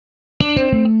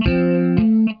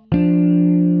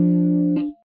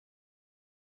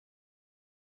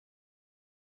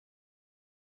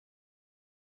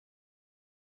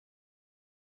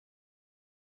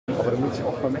sich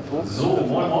auch mal mit hoch. So,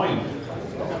 moin moin.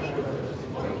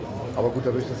 Aber gut,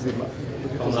 dadurch, dass sie eben...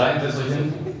 Kommt rein, setzt euch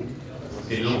hin. Es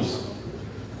geht los.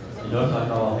 Die Leute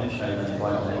halt auch hinstellen, wenn ihr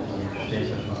wollt, die steht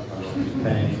hier schon. Also,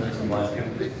 wenn ihr nicht sitzen wollt.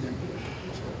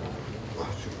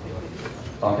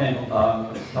 Okay, ich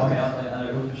glaube, ihr habt euch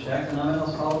alle gut gestärkt in der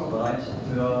Mittagspause, bereit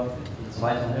für die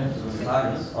zweite Hälfte des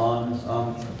Tages. Und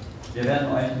wir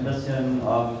werden euch ein bisschen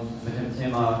mit dem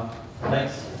Thema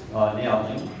Flex näher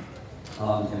bringen.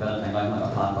 Ihr werdet dann gleich mal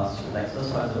erfahren, was Flex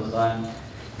ist, falls ihr bis dahin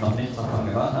noch nichts davon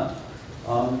gehört habt.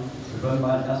 Wir würden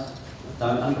mal erst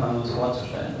damit anfangen, uns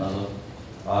vorzustellen. Also,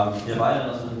 wir beide,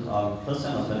 das sind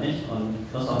Christian, das bin ich, und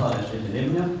Christopher, der steht hier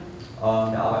neben mir.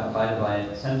 Wir arbeiten beide bei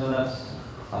SymfonyLive,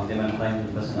 haben dementsprechend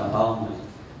ein bisschen Erfahrung mit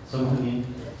Symfony.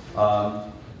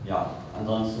 Ja,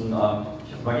 ansonsten,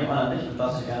 ich übergebe mal an dich und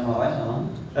lasse dich gerne mal weitermachen.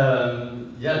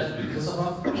 Ja, ich bin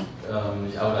Christopher.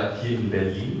 Ich arbeite hier in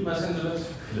Berlin bei SymfonyLive.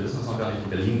 Viele wissen es noch gar nicht. In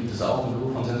Berlin gibt es auch ein Büro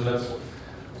von SymfonyLive.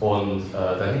 Und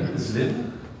da hinten ist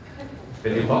Lynn.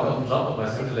 Wenn ihr Bock auf einen Job habt bei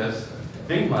SymfonyLive,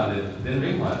 wink mal, Lynn,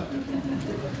 wink mal.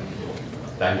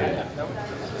 Danke.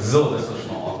 So, das ist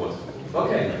schon mal awkward.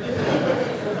 Okay.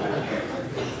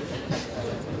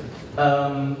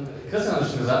 Christian hat es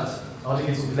schon gesagt, heute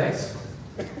geht es um Flex.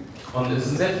 Und es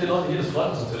sind sehr viele Leute hier, das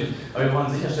freut uns natürlich, aber wir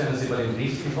wollen sicherstellen, dass ihr bei dem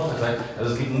richtigen Vorteil seid.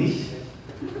 Also es geht nicht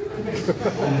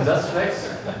um das Flex,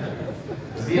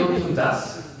 es geht auch nicht um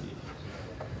das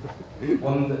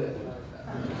und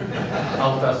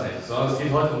auch das nicht, sondern es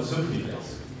geht heute um Symfony Flex.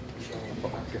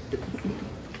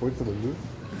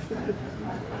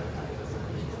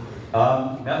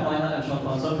 Wer von euch hat denn schon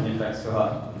von Symfony Flex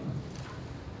gehört?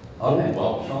 Okay, Oh,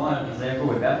 wow. Schon mal sehr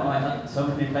gut. Wer von euch hat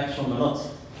Symfony Flex schon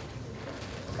benutzt?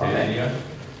 Okay, weniger.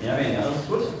 Ja, weniger, das ist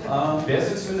gut. Wer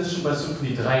ist jetzt zumindest schon bei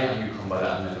Symfony 3 angekommen bei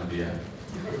der Anwendung hier?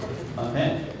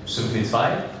 Okay. Symfony 2?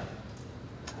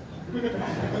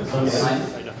 Symfony 1?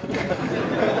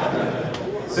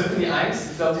 Symfony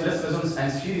 1, ich glaube die letzte Version ist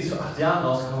 1.4, die ist vor 8 Jahren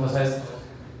rausgekommen, das heißt,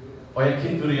 euer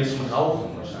Kind würde jetzt schon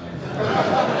rauchen wahrscheinlich.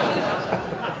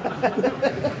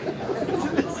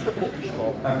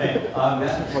 Okay, wer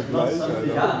nutzt Symfony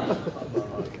gar nicht?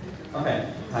 Okay,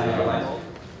 keiner dabei.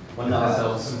 Wunderbar. Das ist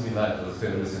auch SymfonyLive, das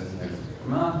fehlt ein bisschen.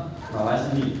 Na, man weiß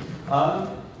ja nie.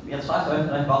 Jetzt fragt ihr euch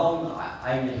vielleicht, warum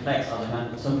eigentlich Flex? Also ich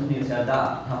meine, Symfony ist ja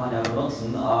da, kann man ja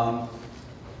benutzen.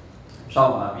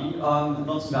 Schauen wir mal, wie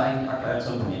nutzen wir eigentlich aktuell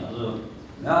Symfony? Also,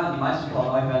 ja, die meisten von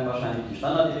euch werden wahrscheinlich die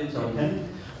Standard-Edition kennen.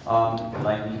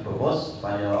 Vielleicht nicht bewusst,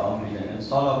 weil ihr irgendwie den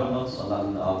Installer benutzt und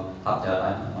dann habt ihr halt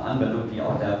einfach eine Anwendung, die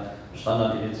auf der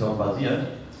Standard-Edition basiert.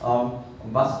 Und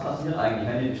was passiert eigentlich,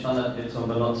 wenn ihr die Standard-Edition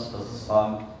benutzt? Das ist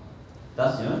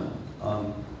das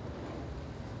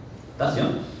hier.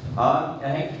 Er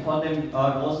hängt von dem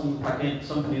großen Paket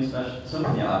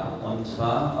Symfony ab. Und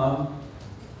zwar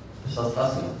ist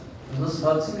das hier. Das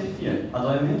ist ziemlich viel. Also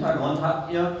im Hintergrund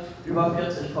habt ihr über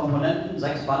 40 Komponenten,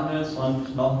 6 Bundles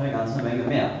und noch eine ganze Menge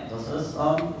mehr. Das ist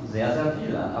sehr, sehr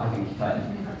viel an Abhängigkeiten.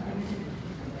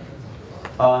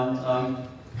 Und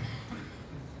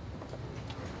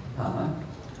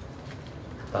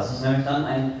das ist nämlich dann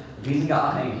ein riesiger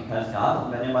Abhängigkeitsgrad.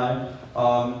 Und wenn ihr mal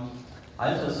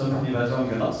alte Symfony-Version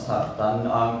genutzt habt, dann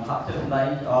habt ihr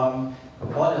vielleicht,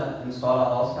 bevor der Installer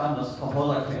rauskam, das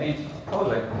Composer Create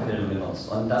Project Befehl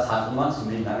benutzt. Und das hat immer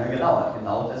ziemlich lange gedauert.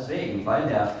 Genau deswegen, weil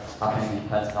der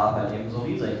Abhängigkeitsgrad halt eben so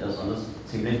riesig ist und es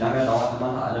ziemlich lange dauert, wenn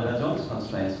man alle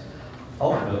Versionsconstraints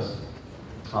auflöst.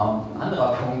 Ein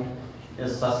anderer Punkt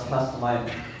ist das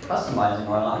Customizing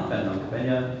eurer Anwendung. Wenn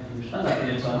ihr die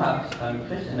Standard-Edition habt, dann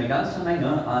kriegt ihr eine ganze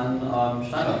Menge an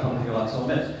Standardkonfiguration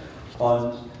mit.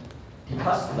 Und die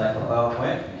passt vielleicht auf euer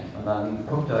Projekt nicht. Und dann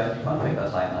guckt ihr euch die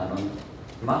Config-Dateien an und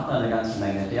macht da eine ganze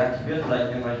Menge, deaktiviert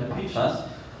vielleicht irgendwelche Features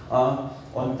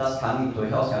und das kann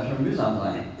durchaus ganz schön mühsam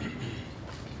sein.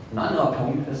 Ein anderer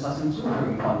Punkt ist das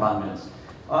Hinzufügen von Bundles.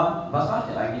 Was macht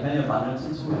ihr eigentlich, wenn ihr Bundles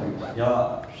hinzufügt?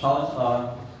 Ihr schaut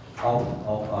auf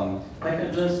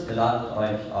Packages, ihr ladet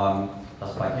euch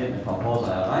das Paket mit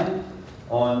Composer herein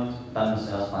und dann müsst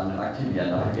ihr das Bundle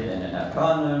aktivieren. Dafür geht ihr in den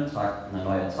Kernel, tragt eine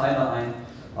neue Zeile ein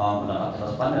und dann habt ihr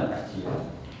das Bundle aktiv.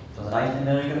 Das reicht in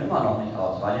der Regel immer noch nicht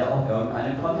aus, weil ihr auch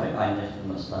irgendeine Config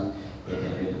einrichten müsst. Dann geht ihr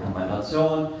in die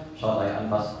Dokumentation, schaut euch an,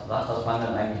 was sagt das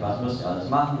Bundle eigentlich, was müsst ihr alles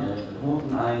machen, ihr richtet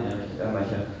Routen ein, ihr richtet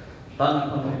irgendwelche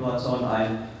Standardkonfigurationen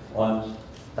ein und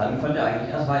dann könnt ihr eigentlich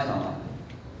erst weitermachen.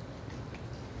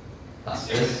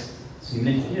 Das ist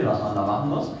ziemlich viel, was man da machen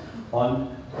muss und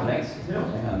Flex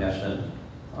hilft euch an der Stelle.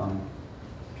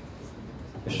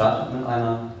 Ihr startet mit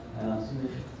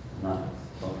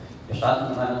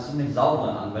einer ziemlich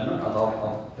sauberen Anwendung, also auf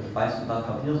weißem Blatt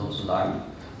Papier sozusagen,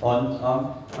 und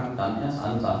fangt dann erst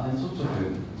an, Sachen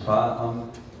hinzuzufügen. Und zwar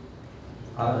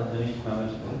arbeitet ihr nicht mehr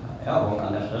mit Vererbung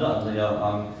an der Stelle, also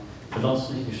ihr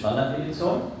benutzt nicht die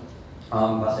Standardedition.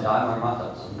 Was ihr da einmal gemacht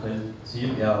habt, ist im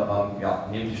Prinzip, ihr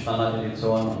nehmt die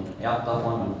Standardedition und erbt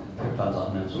davon und fügt dann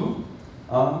Sachen hinzu.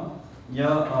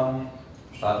 Ihr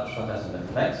startet stattdessen mit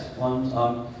Flex und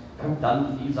fügt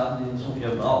dann die Sachen hinzu, die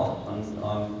ihr braucht. Und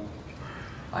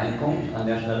ein Punkt an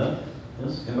der Stelle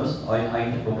ist, ihr müsst euch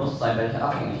eigentlich bewusst sein, welche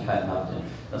Abhängigkeiten habt ihr.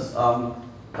 Das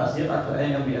passiert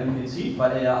aktuell irgendwie implizit,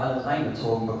 weil ihr ja alles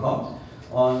reingezogen bekommt.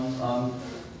 Und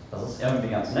das ist irgendwie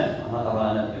ganz nett, man hat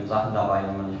aber dann eben Sachen dabei,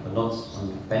 die man nicht benutzt.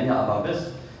 Und wenn ihr aber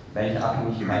wisst, welche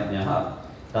Abhängigkeiten ihr habt,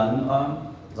 dann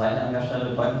seid ihr an der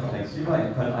Stelle deutlich flexibler.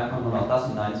 Ihr könnt einfach nur noch das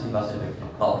hineinziehen, was ihr wirklich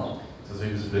braucht. Das ist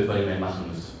natürlich ein bisschen blöd, weil ihr mehr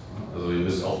machen müsst. Also ihr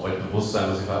müsst auch euch bewusst sein,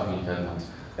 was ihr für Abhängigkeiten habt.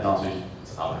 Genau. Natürlich,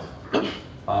 das ist Arbeit.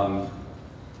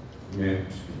 Nö,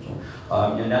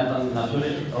 so. Ihr lernt dann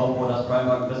natürlich irgendwo das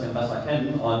Framework ein bisschen besser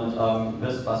kennen und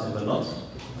wisst, was ihr benutzt.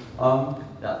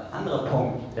 Der andere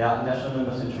Punkt, der an der Stelle ein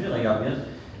bisschen schwieriger wird,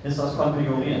 ist das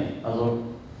Konfigurieren. Also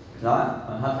klar,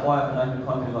 man hat vorher vielleicht eine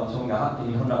Konfiguration gehabt,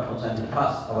 die nicht 100%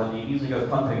 passt, aber die riesige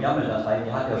Config-YAML-Datei,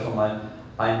 die hat ja schon mal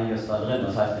einiges da drin.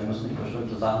 Das heißt, ihr müsst nicht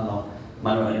bestimmte Sachen noch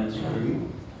manuell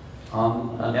hinzufügen.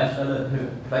 An der Stelle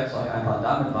hilft Flex euch einfach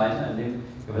damit weiter, indem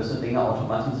gewisse Dinge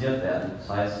automatisiert werden.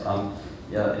 Das heißt,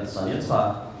 ihr installiert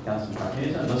zwar die ganzen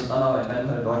Pakete, müsst dann aber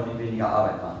eventuell deutlich weniger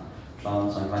Arbeit machen. Schauen wir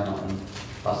uns dann gleich noch an,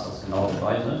 was das genau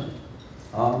bedeutet.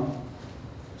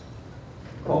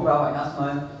 Gucken wir aber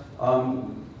erstmal,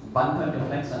 wann könnt ihr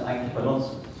Flex denn eigentlich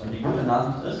benutzen? Und die gute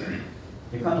Nachricht ist,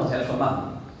 ihr könnt das jetzt schon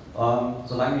machen.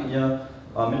 Solange ihr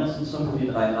mindestens Symfony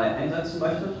 3.3 einsetzen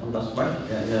möchtet, und das möchtet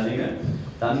ihr in der Regel,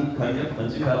 dann könnt ihr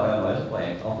prinzipiell euer neues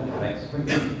Projekt auch mit Flex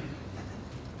beginnen.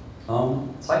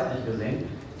 Zeitlich gesehen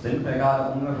sind wir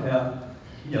gerade ungefähr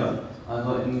hier,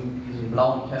 also in diesen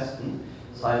blauen Kästen.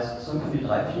 Das heißt, Symfony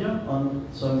 3.4 und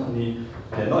Symfony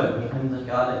 4.0 befinden sich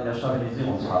gerade in der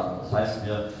Stabilisierungsphase. Das heißt,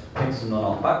 wir fixen nur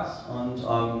noch Bugs und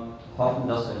hoffen,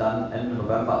 dass wir dann Ende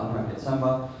November, Anfang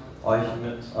Dezember euch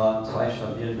mit 2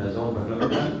 stabilen Versionen beglücken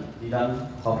können, die dann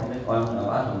hoffentlich euren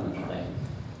Erwartungen entsprechen.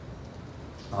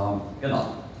 Genau,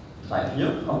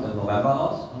 3.4 kommt im November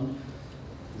raus und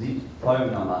sieht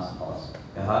folgendermaßen aus.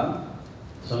 Wir haben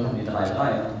Symfony 3.3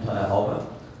 unter der Haube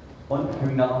und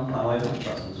fügen dann noch ein paar neue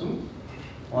Features hinzu.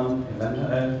 Und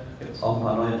eventuell gibt es auch ein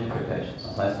paar neue Deprecations.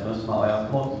 Das heißt, ihr müsst mal euren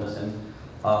Code ein bisschen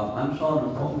anschauen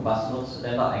und gucken, was nutzt ihr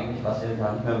denn da eigentlich, was ihr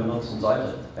gar nicht mehr benutzen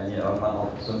solltet, wenn ihr irgendwann auf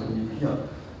Symfony 4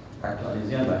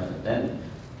 aktualisieren möchtet. Denn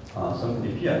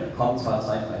Symfony 4 kommt zwar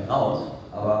zeitgleich raus,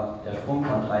 aber der Sprung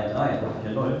von 3.3 auf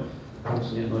 4.0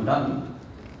 funktioniert nur dann,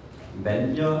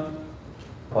 wenn ihr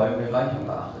folgende Gleichung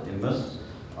beachtet. Ihr müsst,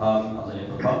 also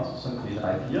ihr bekommt Symfony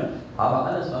 3.4, aber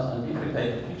alles, was an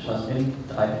Deprecated Features in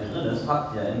 3.4 drin ist,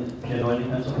 habt ihr in 4.0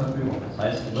 nicht mehr zur Verfügung. Das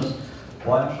heißt, ihr müsst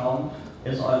vorher schauen,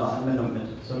 ist eure Anwendung mit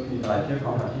Symfony 3.4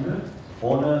 kompatibel,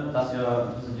 ohne dass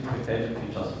ihr diese Deprecated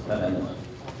Features verwendet.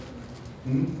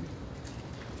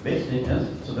 Wichtig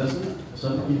ist zu wissen,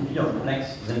 Symfony 4 und Flex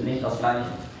sind nicht das gleiche.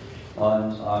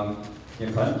 Und ihr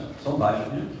könnt zum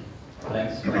Beispiel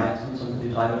Flex bereits in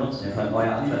Symfony 3 benutzen. Ihr könnt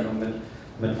neue Anwendungen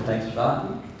mit Flex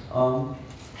starten und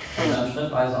dann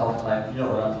schrittweise auf 3.4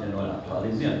 oder 4.0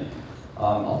 aktualisieren.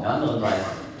 Auf der anderen Seite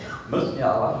müsst ihr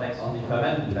aber Flex auch nicht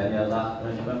verwenden, wenn ihr sagt,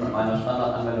 ich bin mit meiner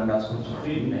Standardanwendung ganz gut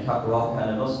zufrieden, ich habe überhaupt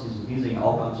keine Lust, diesen riesigen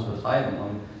Aufwand zu betreiben,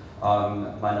 um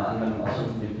meine Anwendung auf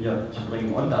Symfony 4 zu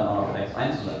bringen und dann auch noch Flex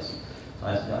einzusetzen. Das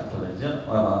heißt, ihr aktualisiert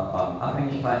eure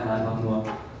Abhängigkeiten einfach nur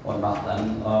und macht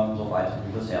dann so weiter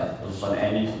wie bisher. Das ist dann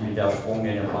ähnlich wie der Sprung,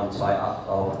 den ihr von 2.8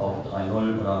 auf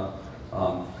 3.0 oder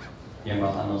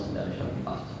irgendwas anderes in der Richtung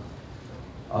macht.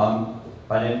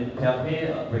 Bei den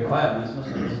PHP-Requirements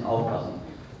müssen wir ein bisschen aufpassen.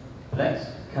 Flex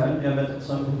können wir mit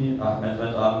Symfony, PHP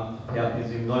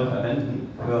 7.0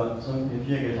 verwenden, für Symfony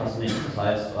 4 gilt das nicht. Das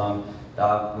heißt,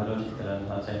 da benötigt ihr dann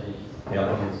tatsächlich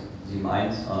PHP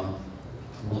 7.1,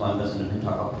 muss man ein bisschen im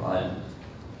Hinterkopf behalten.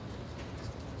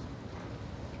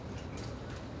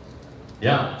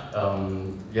 Ja,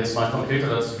 jetzt mal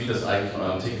konkreter dazu, wie das eigentlich in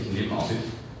eurem täglichen Leben aussieht.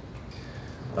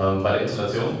 Bei der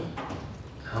Installation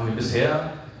haben wir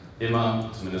bisher immer,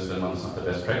 zumindest wenn man es nach der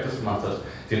Best Practice gemacht hat,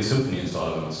 den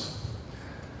Symfony-Installer benutzt.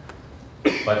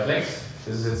 Bei Flex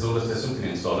ist es jetzt so, dass der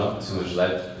Symfony-Installer, beziehungsweise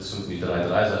seit Symfony 3.3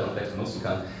 seit man Flex benutzen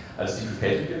kann, als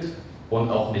deprecated gilt und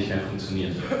auch nicht mehr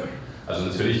funktioniert. Also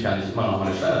natürlich kann ich immer noch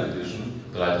meine Standard Edition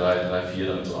 3.3, 3.4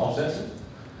 damit so aufsetzen,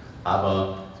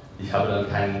 aber ich habe dann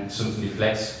keinen Symfony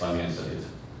Flex bei mir installiert.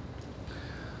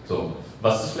 So,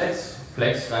 was ist Flex?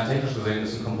 Flex, rein technisch gesehen,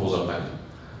 ist ein Composer-Plugin.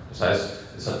 Das heißt,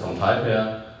 es hat vom Type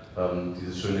her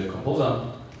dieses schöne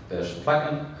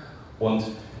Composer-Plugin und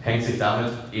hängt sich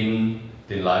damit in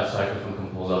den Lifecycle von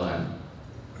Composer rein.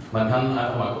 Man kann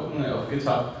einfach mal gucken auf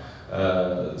GitHub,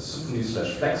 Symfony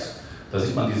Flex, da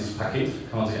sieht man dieses Paket,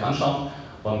 kann man sich anschauen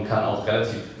und kann auch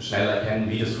relativ schnell erkennen,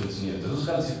 wie das funktioniert.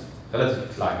 Das ist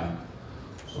relativ klein.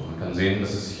 So, man kann sehen,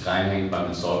 dass es sich reinhängt beim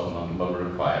Install-Command, beim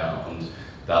Require und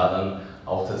da dann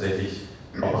auch tatsächlich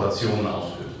Operationen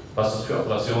ausführt. Was das für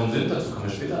Operationen sind, dazu kommen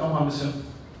wir später noch mal ein bisschen.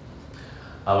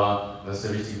 Aber das ist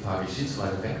der wichtige Part. Ich schiebe es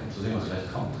weiter weg, um zu sehen, was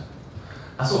gleich kommt.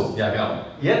 Achso, ja genau.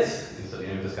 Jetzt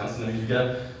installieren wir das Ganze nämlich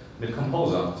wieder mit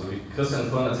Composer. So wie Christian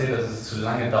vorhin erzählt hat, dass es zu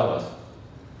lange dauert.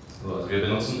 So, also wir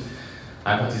benutzen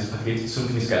einfach dieses Paket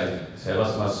Symfony Skeleton. Bisher war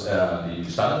es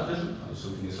die Standard Edition, also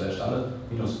Symfony Standard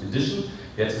Edition.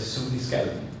 Jetzt ist Symfony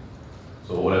Skeleton.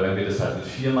 So, oder wenn wir das halt mit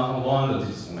 4 machen wollen, dann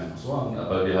sieht es im Moment noch so an,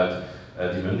 aber wir halt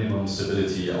die Minimum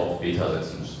Stability auf Beta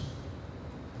setzen müssen.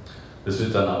 Das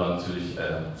wird dann aber natürlich,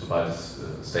 sobald es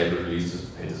stable released ist,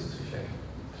 fällt es natürlich weg.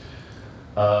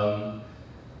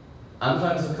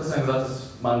 Anfangs hat Christian gesagt, dass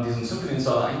man diesen Symfony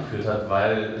Installer eingeführt hat,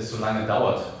 weil es so lange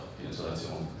dauert, die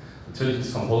Installation. Natürlich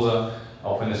ist Composer,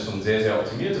 auch wenn es schon sehr, sehr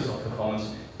optimiert ist auf Performance,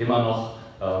 immer noch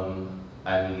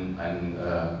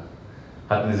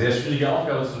hat eine sehr schwierige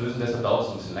Aufgabe zu lösen, deshalb dauert es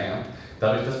ein bisschen länger.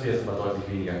 Dadurch, dass wir jetzt aber deutlich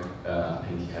weniger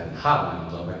Abhängigkeiten haben in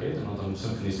unserem Paket, in unserem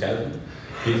Symfony Skeleton,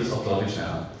 geht es auch deutlich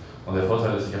schneller. Und der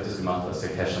Vorteil ist, ich habe das gemacht, als der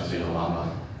Cache natürlich auch warm war.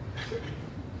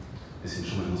 Bisschen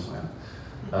schummeln muss man ja.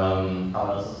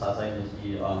 Aber das ist tatsächlich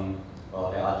die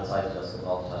reale Zeit, die das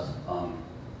gebraucht hat.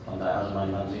 Von daher, also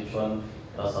man sieht schon,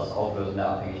 dass das Auflösen der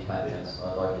Abhängigkeiten jetzt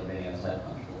deutlich weniger Zeit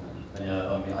beansprucht. Wenn ihr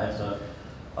irgendwie alte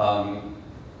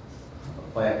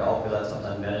Projekte aufgesetzt habt,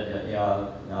 dann werdet ihr eher,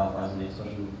 ja, weiß nicht,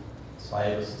 zwischen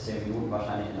 2 bis 10 Minuten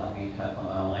wahrscheinlich in Abhängigkeit von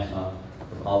eurem Rechner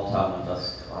gebraucht haben. Und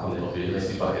das kommt auch wie ihr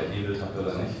die Bucket hebelt habt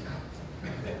oder nicht.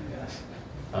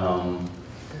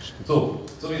 So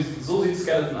sieht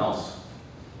Skeleton aus.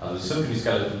 Also das Symfony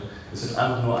Skeleton ist jetzt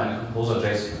einfach nur eine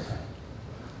Composer-JSON-Datei.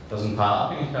 Da sind ein paar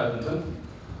Abhängigkeiten drin.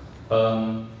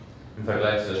 Im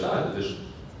Vergleich zu der Standard Edition,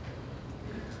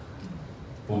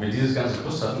 wo wir dieses ganze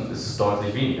Gerüst hatten, ist es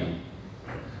deutlich weniger.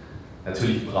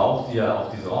 Natürlich braucht ihr auch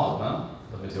diese Ordner,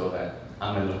 damit ihr eure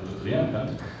Anwendung strukturieren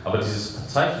könnt, aber dieses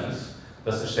Verzeichnis,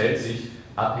 das erstellt sich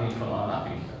abhängig von euren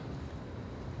Abhängigkeiten.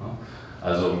 Ja?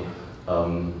 Also,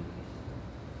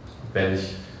 wenn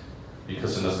ich, wie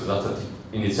Christian das gesagt hat,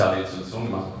 die initiale Installation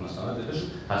gemacht habe von der Standard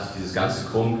Edition, hatte ich dieses ganze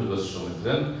Grundgerüst schon mit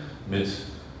drin, mit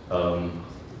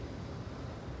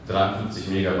 53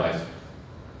 Megabyte.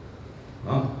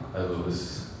 Ja? Also, das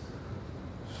ist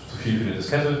zu viel für eine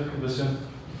Diskette, ein bisschen.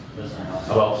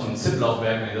 Aber auf so einem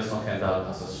ZIP-Laufwerk, wenn ihr das noch kennt, da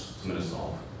passt das zumindest so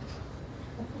auf.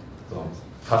 So,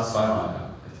 fast zweimal, ja,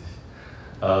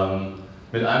 richtig.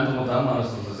 Mit allem drum und dran waren das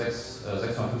so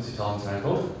 650.000 Zeilen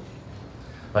Code.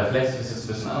 Bei Flex sieht es jetzt ein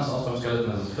bisschen anders aus beim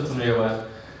Skeleton, das ist 14 Megabyte.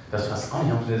 Das passt auch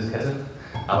nicht auf eine Diskette.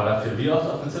 Aber dafür wie oft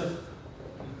auf eine ZIP?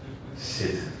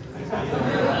 Shit.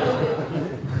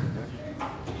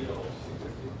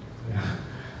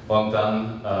 Und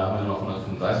dann haben wir noch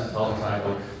 135.000 Zeilen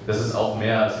Code. Das ist auch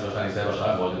mehr, als ihr wahrscheinlich selber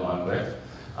schreiben wollt in eurem Projekt.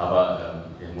 Aber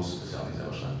ihr musstet es ja auch nicht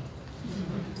selber schreiben.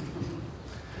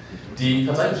 Die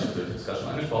Verzeichnisstruktur, ich habe es gerade schon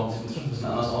angesprochen, sieht inzwischen ein bisschen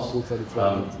anders aus. Jetzt wird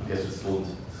es rot.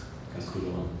 Ganz cool,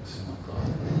 oder? Ein bisschen noch drauf.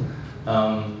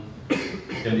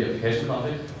 Wir haben die Application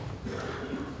Config.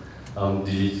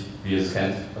 Die, wie ihr es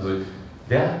kennt. Also,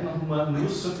 wer hat noch mal nur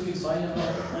Symfony 2 hier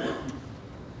drauf?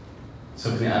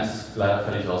 Symfony 1 ist leider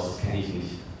völlig raus, das kenne ich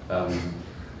nicht. Habe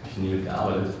ich nie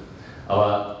mitgearbeitet.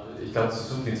 Aber ich glaube, zu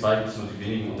Symfony 2 gibt es nur die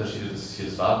wenigen Unterschiede. Das ist hier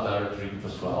das Var Directory,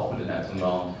 das vorher auch mit in der App drin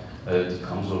war. Und die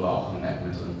Console war auch in der App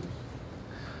mit drin.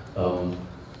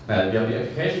 Wir haben die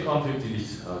Application Config, die liegt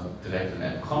direkt in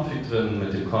der App Config drin,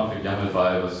 mit dem Config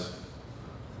YAML-File, was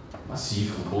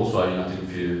massiv und groß war, je nachdem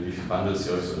wie viel Bundles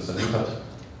ihr euch so installiert habt.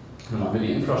 Dann haben wir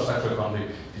die Infrastructure Config,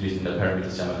 die liegt in der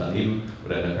Parameters YAML daneben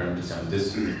oder in der Parameters YAML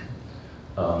Disk.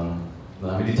 Dann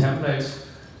haben wir die Templates,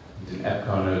 den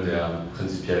App-Kernel, der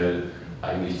prinzipiell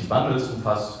eigentlich die Bundles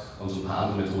umfasst und so ein paar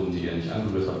andere Methoden, die ihr nicht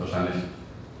angerührt habt wahrscheinlich.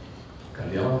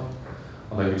 Könnt ihr aber.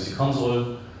 Und dann gibt es die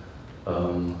Console,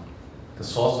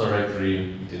 das Source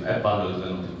Directory mit dem App-Bundle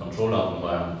drin und dem Controller und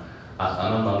bei 8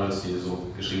 anderen Bundles, die ihr so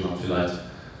geschrieben habt vielleicht.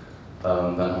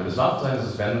 Dann haben wir das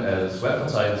Web-Verzeichnis, das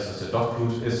Web-Verzeichnis, das der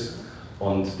Doc-Root ist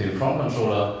und den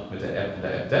Front-Controller mit der App und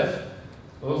der App-Dev.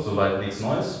 So, soweit nichts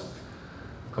Neues.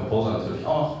 Composer natürlich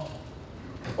auch noch.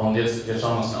 Und jetzt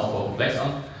schauen wir uns den Aufbau von Flex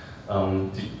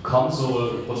an. Die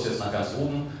Console rutscht jetzt nach ganz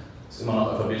oben, ist immer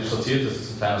noch alphabetisch sortiert, das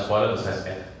ist ein kleiner Spoiler, das heißt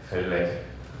App fällt weg.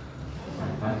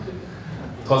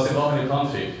 Trotzdem brauchen wir die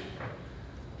Config.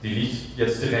 Die liegt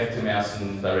jetzt direkt im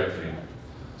ersten Directory.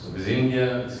 So, wir sehen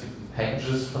hier, es gibt ein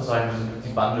Packages-Verzeichnis und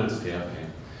die Bundles PHP.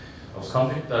 Aufs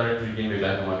Config Directory gehen wir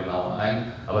gleich nochmal genauer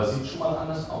ein, aber es sieht schon mal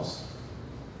anders aus.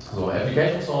 So,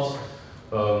 Application Source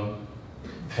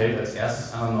fällt als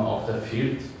erstes einmal nur auf, da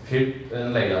fehlt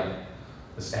ein Layer,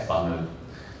 das App-Bundle.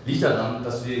 Liegt daran,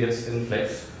 dass wir jetzt in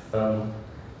Flex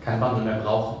kein Bundle mehr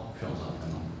brauchen für unsere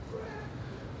Anwendung.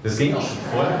 Das ging auch schon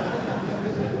vorher.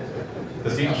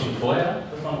 Dass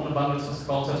man ohne Bundles was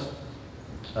gebaut hat.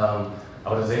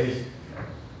 Aber tatsächlich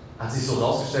hat sich so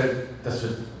herausgestellt, dass wir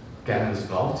gerne das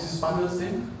brauchen, dieses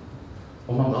Bundles-Ding,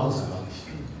 und man braucht es einfach nicht.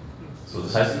 So,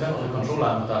 das heißt, ihr könnt eure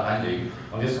Controller einfach da reinlegen,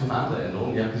 und jetzt kommt eine andere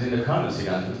Änderung. Ihr habt gesehen, der Kernel ist hier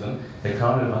gar nicht mit drin. Der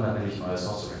Kernel wandert nämlich in euer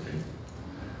Source Directory.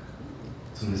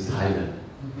 Zumindest Teile.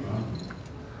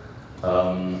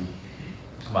 Ja.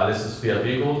 Weil es ist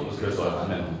PHP-Code und es gehört zu eurer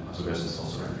Anwendung, also gehört es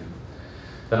Source Directory.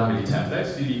 Dann haben wir die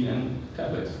Templates, die liegen in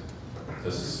Template.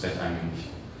 Das ist recht eingängig.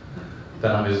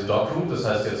 Dann haben wir das Doc-Root, das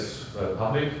heißt jetzt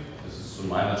Public, das ist so ein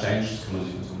minor Change, das kann man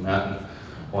sich nicht so merken.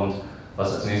 Und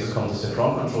was als nächstes kommt, ist der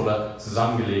Front-Controller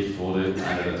zusammengelegt wurde in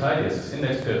einer Datei, jetzt ist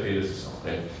Index.php, das ist auch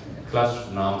recht klassisch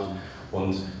benannt.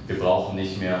 Und wir brauchen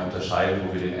nicht mehr unterscheiden,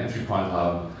 wo wir den Entry Point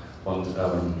haben, und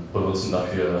benutzen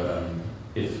dafür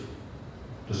if.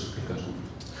 Das geht ganz gut.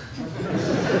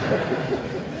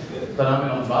 Dann haben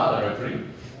wir noch ein var Directory.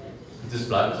 Das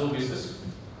bleibt so, wie es ist.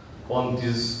 Und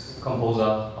dieses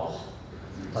Composer auch.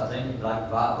 Tatsächlich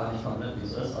bleibt var aber nicht komplett, wie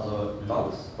es ist. Also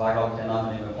Logs war, glaube ich, der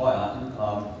Name, den wir vorher hatten.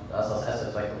 Da ist das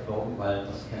Asset weggeflogen, weil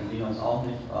das kennt Linux auch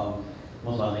nicht.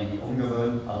 Muss man sich nicht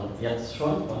umgewöhnen. Also jetzt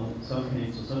schon von Symfony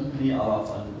zu Symfony, aber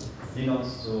von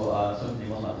Linux zu Symfony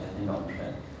muss man sich nicht mehr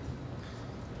umstellen.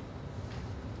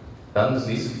 Dann das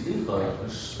nächste,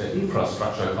 der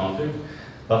Infrastructure Config,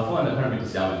 war vorher in der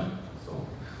Parameters YAML. So.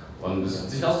 Und es hat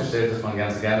sich herausgestellt, dass man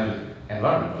ganz gerne mit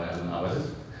Environment-Variablen arbeitet.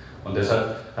 Und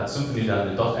deshalb hat Symfony dann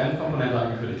eine .env-Komponente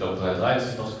eingeführt, ich glaube 3.3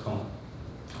 ist die rausgekommen.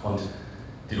 Und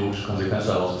die logische Konsequenz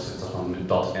daraus ist jetzt, dass man mit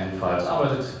 .env-Files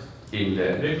arbeitet, in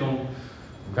der Entwicklung.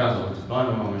 Man kann es auch mit neuen,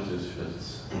 wenn man möchte, das ist vielleicht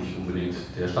jetzt nicht unbedingt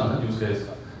der Standard-Use-Case.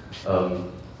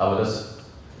 Aber das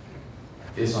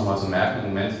ist nochmal zu merken, im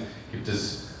Moment gibt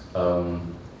es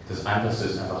das Einfachste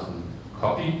ist einfach ein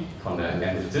Copy von der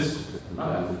End-of-Disk.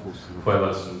 Vorher war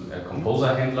das ein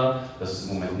Composer-Händler, das ist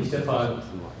im Moment nicht der Fall.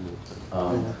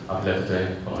 Aber vielleicht hat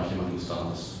von euch jemand Lust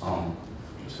daran, das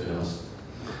wäre was.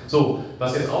 So,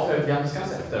 was jetzt auffällt, wir haben das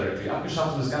ganze App-Directory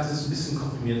abgeschafft und das Ganze ist ein bisschen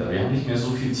komprimierter. Wir haben nicht mehr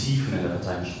so viel Tiefen in der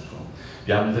Verzeichnisstruktur.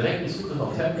 Wir haben direkten Zugriff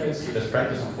auf Templates. Best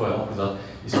Practice haben vorher auch gesagt,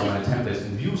 ich soll meine Templates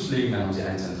in Views legen, dann haben sie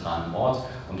einen zentralen Ort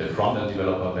und der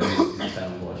Frontend-Developer, wenn es diese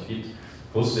Trennung bei euch gibt,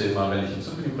 wusste immer, wenn ich ein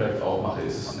Symfony-Projekt aufmache,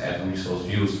 ist es ein Add Resource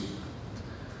Views.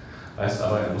 Heißt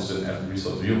aber, er musste ein Add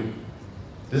Resource View.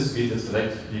 Das geht jetzt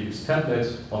direkt wie das Template,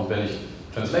 und wenn ich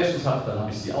Translations habe, dann habe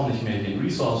ich sie auch nicht mehr in den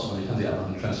Resource, und ich kann sie einfach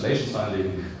in Translations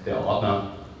reinlegen. Der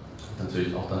Ordner ist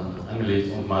natürlich auch dann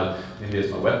angelegt, und mal nehmen wir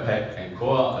jetzt mal Webpack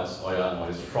Encore als euer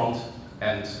neues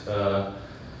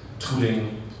Frontend-Tooling,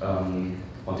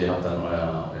 und ihr habt dann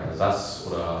euer SAS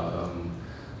oder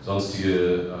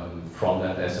sonstige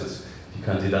Frontend-Assets. Die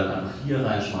könnt ihr dann einfach hier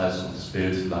reinschmeißen und das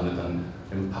Bild landet dann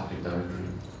im Public Directory.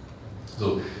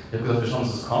 So, ich habe gesagt, wir schauen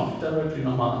uns das Config Directory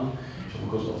nochmal an. Ich schaue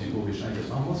mal kurz auf die Uhr, wie schnell ich das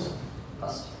machen muss.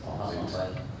 Passt, auch noch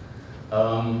Zeit.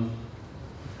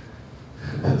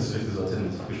 Das wird gesagt, hätten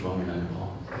wir uns abgesprochen, wie lange wir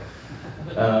brauchen.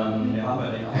 Wir haben ja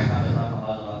den Amerikaner einfach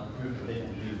mal so nach Gefühl für dich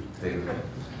entschieden. Sehr gut.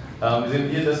 Wir sehen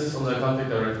hier, das ist unser Config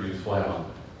Directory, wie es vorher war.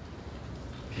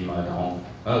 Pi mal Daumen.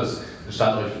 Es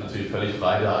stand euch natürlich völlig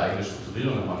frei, da eigene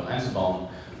Strukturierung nochmal einzubauen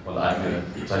und eigene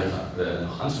Bezeichnungen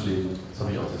noch anzulegen. Das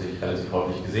habe ich auch tatsächlich relativ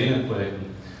häufig gesehen in Projekten.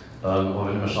 Aber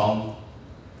wenn wir mal schauen,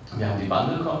 wir haben die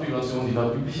Bundle-Konfiguration, die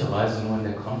war üblicherweise nur in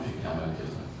der Config-YAML hier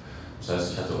drin. Das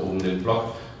heißt, ich hatte oben den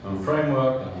Block mit dem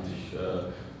Framework, dann hatte ich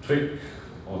Trick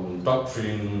und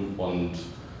Doctrine und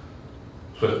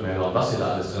Swift-Mailer und was ihr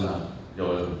da alles drin habt. Ja,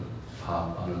 eure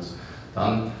paar Bundles.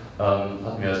 Dann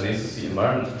hatten wir als nächstes die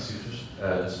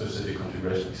Environment-Specific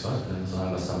Configuration. Ich sollte vielleicht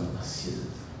sagen, was damit passiert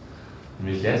ist.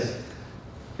 Nämlich jetzt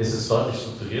ist es deutlich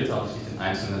strukturierter und es liegt in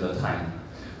einzelnen Dateien.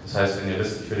 Das heißt, wenn ihr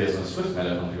wisst, ich will jetzt eine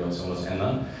Swift-Mailer-Konfiguration was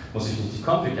ändern, muss ich nicht die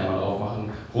Config-YAML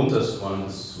aufmachen, runterscrollen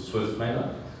bis zu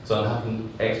Swift-Mailer, sondern habe ein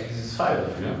explizites File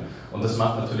dafür. Und das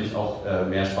macht natürlich auch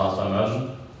mehr Spaß beim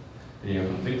Mergen, weniger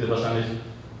Konflikte wahrscheinlich.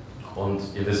 Und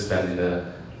ihr wisst, wenn in der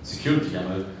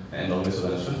Security-YAML eine Änderung ist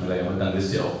oder eine Swift-Mailer-YAML, dann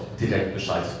wisst ihr auch direkt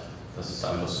Bescheid, dass es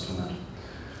damit was zu tun hat.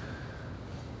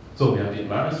 So, wir haben die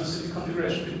Environment-Specific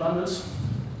Configuration für die Bundles.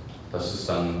 Das ist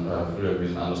dann früher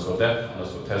gewesen _dev,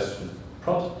 _test und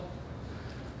prod.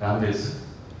 Da haben wir jetzt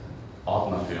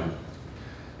Ordner für.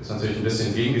 Ist natürlich ein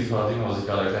bisschen gegen dieses Paradigma, was ich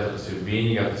gerade erklärt habe, dass wir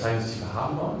weniger Verzeichnistiefe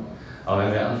haben wollen. Aber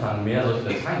wenn wir anfangen, mehr solche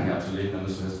Dateien hier abzulegen, dann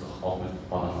müssen wir es doch auch mit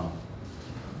Ordnern machen.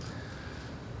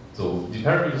 So, die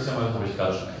Parameters habe ich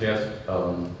gerade schon erklärt,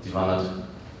 die wandert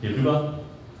hier rüber.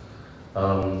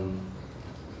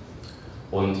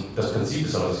 Und das Prinzip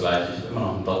ist aber das gleiche. Ich habe immer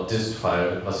noch ein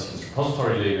 .dist-File, was ich ins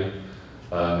Repository lege,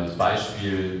 mit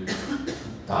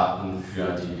Beispieldaten für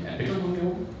die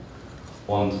Entwicklungsumgebung.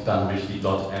 Und dann habe ich die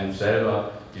 .env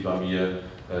selber, die bei mir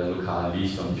lokal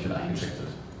liegt und nicht mit eingecheckt wird.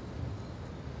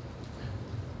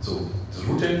 So, das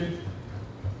Routing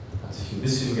hat sich ein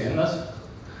bisschen geändert.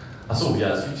 Achso, ja,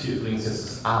 es gibt hier übrigens jetzt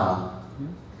das A.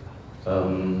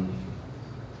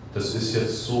 Das ist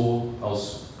jetzt so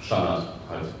aus Standard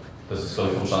halt. Das ist,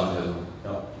 glaube ich, vom Standard her so.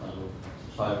 Ja, also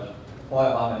halt,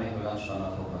 vorher waren wir nicht nur ganz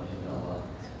Standard programmiert, aber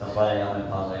das war ja mit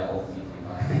ein paar sehr aufwendig.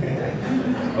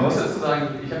 Man muss dazu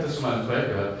sagen, ich habe das schon mal im Projekt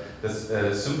gehört, dass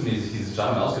Symfony sich diese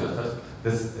Jargon ausgedacht hat.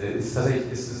 Das ist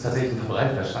tatsächlich ein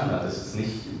verbreiteter Standard, das ist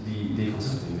nicht die Idee von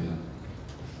Symfony wieder.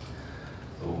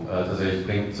 So, tatsächlich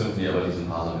bringt Symfony aber diesen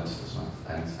Parser mit, das war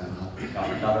eigentlich einfach. Ja,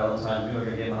 und da wir uns halt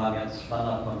übergegeben haben, jetzt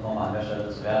standardkonform an der Stelle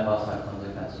zu werden, war es halt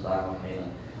konsequent zu sagen, okay, dann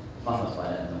machen wir es bei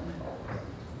der Änderung auch.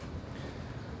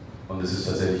 Und es ist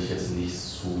tatsächlich jetzt nicht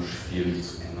so schwierig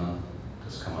zu ändern.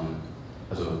 Das kann man,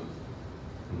 also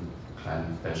einen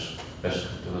kleinen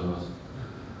Bash-Skript oder sowas.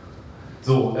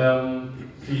 So,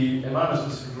 die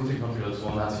Environment-Specific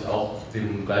Routing-Konfiguration hat sich auch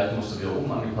dem gleichen Muster wie hier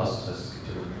oben angepasst, das heißt, es gibt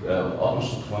hier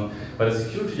Ordnerstrukturen. Bei der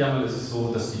Security-YAML ist es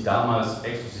so, dass die damals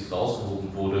explizit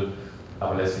rausgehoben wurde,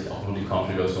 aber letztlich auch nur die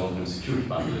Konfiguration von dem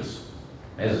Security-Bundle ist.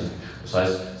 Das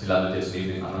heißt, sie landet jetzt neben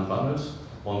den anderen Bundles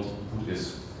und gut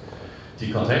ist.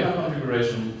 Die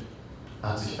Container-Configuration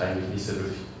hat sich eigentlich nicht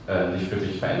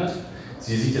wirklich verändert.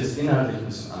 Sie sieht jetzt inhaltlich ein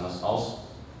bisschen anders aus.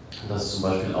 Das ist zum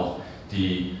Beispiel auch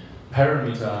die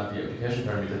Parameter, die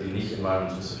Application-Parameter, die nicht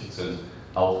environment-specific sind,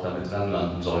 auch damit dran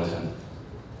landen sollten.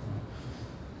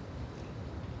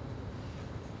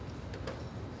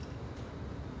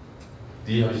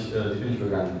 Die bin ich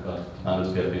übergangen gerade,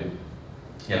 Handels PHP.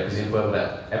 Ihr habt gesehen, vorher war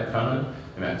der App-Kernel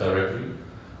im App-Directory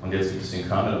und jetzt gibt es den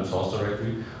Kernel im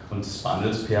Source-Directory und das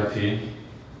Bundles PHP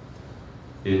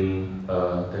in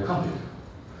der Config.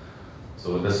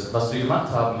 So, das, was wir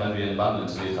gemacht haben, wenn wir den Bundle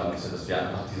installiert haben, ist ja, dass wir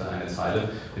einfach diese eine Zeile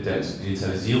mit der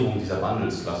Initialisierung dieser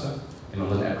Bundles-Klasse in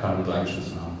unseren App-Kernel mit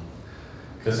reingeschmissen haben.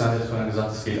 Christian hat jetzt vorhin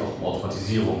gesagt, es geht auch um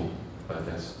Automatisierung bei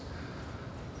Flex.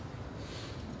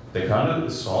 Der Kernel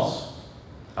ist Source,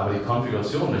 aber die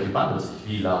Konfiguration, welche Bundles ich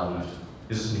wie laden möchte,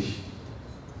 ist es nicht.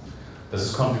 Das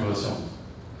ist Konfiguration.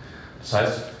 Das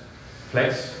heißt,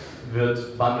 Flex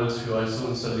wird Bundles für euch so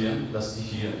installieren, dass die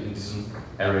hier in diesem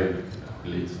Array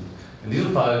abgelegt sind. In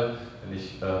diesem Fall, wenn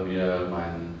ich mir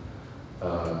meinen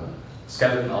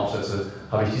Skeleton aufsetze,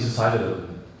 habe ich diese Zeile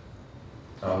drin.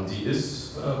 Die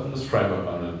ist, um das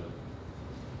Framework-Bundle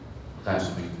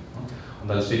reinzubringen. Und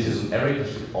dann steht hier so ein Array, da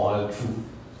steht all true.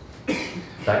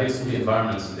 Da geht es um die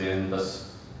Environments, in denen das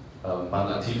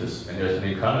Bundle aktiv ist. Wenn ihr euch an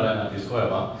den Kernel erinnert, wie es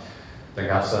vorher war, dann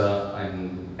gab es da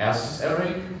ein erstes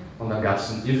Array und dann gab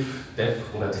es ein if,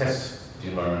 def oder test die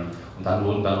Environment. Und dann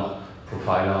wurden da noch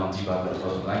Profiler und Debugger und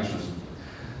sowas mit reingeschmissen.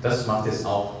 Das macht jetzt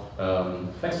auch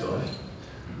Flex für euch.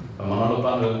 Beim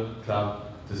Monolith-Bundle, klar,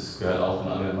 das gehört auch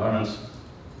in alle Environments.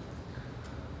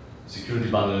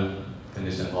 Security-Bundle, wenn ihr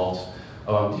es denn braucht.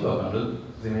 Aber im Debug-Bundle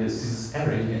sehen wir jetzt dieses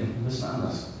Array hier ein bisschen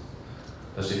anders.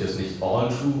 Da steht jetzt nicht all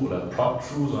true oder prop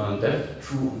true, sondern def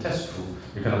true und test true.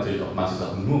 Wir können natürlich auch manche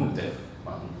Sachen nur mit def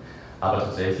machen. Aber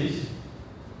tatsächlich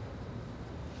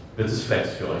wird es Flex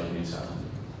für euch initial,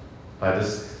 weil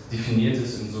das definiert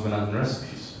ist in sogenannten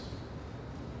Recipes.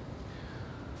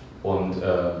 Und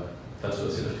dazu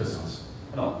erzählt euch Christian was.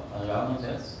 Genau, also wir haben uns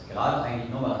jetzt gerade eigentlich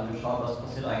nur mal angeschaut, was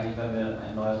passiert eigentlich, wenn wir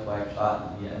ein neues Projekt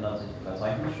starten. Wie ändert sich die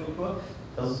Verzeichnisstruktur?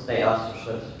 Das ist der erste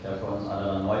Schritt, der für uns alle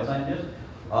dann neu sein wird.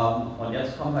 Und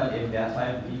jetzt kommt halt eben der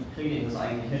Teil, wie kriege ich es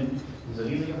eigentlich hin, diese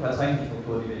riesige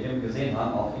Verzeichnisstruktur, die wir eben gesehen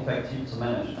haben, auch effektiv zu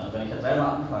managen. Also wenn ich jetzt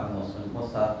selber anfangen muss und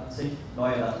muss da zig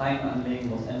neue Dateien anlegen,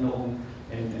 muss Änderungen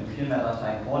in viel mehr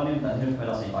Dateien vornehmen, dann hilft mir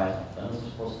das nicht weiter. Dann ist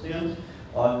es frustrierend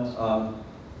und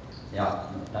ja,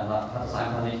 dann hat es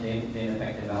einfach nicht den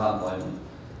Effekt, den wir haben wollten.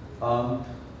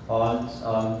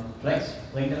 Flex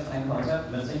bringt jetzt ein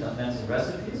Konzept mit sich, das nennt sich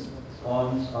Recipes.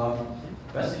 Und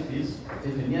Recipes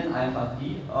definieren einfach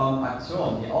die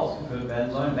Aktionen, die ausgeführt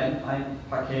werden sollen, wenn ein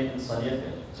Paket installiert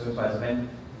wird. Beziehungsweise wenn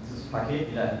dieses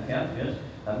Paket wieder entfernt wird,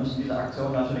 dann müssen diese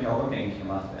Aktionen natürlich auch rückgängig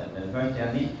gemacht werden. Denn ich möchte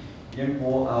ja nicht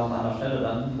irgendwo an der Stelle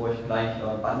dann, wo ich vielleicht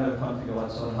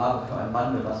Bundle-Konfiguration habe für ein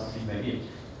Bundle, was es nicht mehr gibt.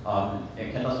 Ihr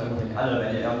kennt das vermutlich alle,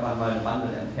 wenn ihr irgendwann mal ein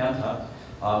Bundle entfernt habt.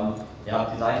 Ihr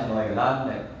habt die Seite neu geladen,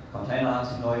 der Container hat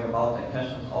sich neu gebaut, der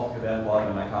Cache ist aufgewählt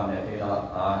worden und dann kam der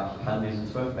Fehler, ich kann diesen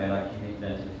Swift-Mailer-Key nicht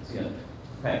identifizieren.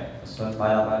 Okay, das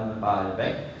Swift-Mailer-Bundle war halt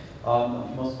weg. und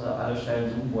ich musste alle Stellen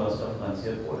suchen, wo das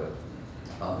referenziert wurde.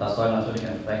 Das soll natürlich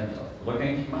entsprechend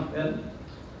rückgängig gemacht werden.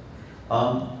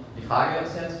 Die Frage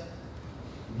ist jetzt,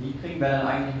 wie kriegen wir denn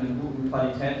eigentlich einen guten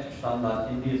Qualitätsstandard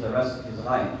in diese Recipes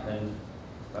rein? Denn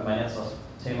wenn man jetzt das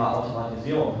Thema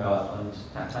Automatisierung hört und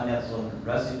kann jetzt so ein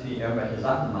Recipe irgendwelche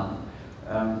Sachen machen,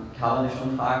 kann man sich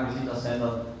schon fragen, wie sieht das denn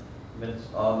mit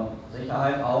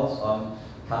Sicherheit aus?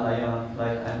 Kann da jemand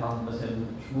vielleicht einfach ein bisschen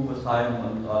Schmuh betreiben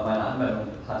und meine Anwendung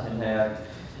hat hinterher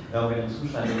irgendwie den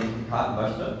Zustand, den ich nicht haben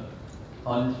möchte?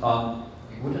 Und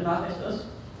die gute Nachricht ist,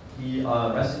 die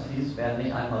Recipes werden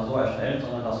nicht einfach so erstellt,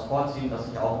 sondern das Core-Team, das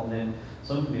sich auch um den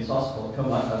Symfony Source Code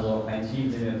kümmert, also ein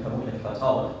Team, dem ihr vermutlich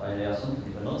vertraut, weil der Symfony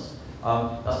benutzt,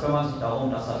 das kümmert sich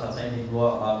darum, dass da tatsächlich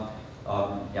nur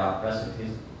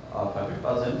Recipes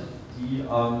verfügbar sind, die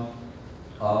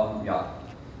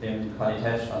dem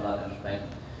Qualitätsstandard entsprechen.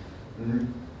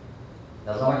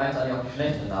 Das ist aber gleichzeitig auch die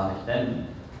schlechte Nachricht, denn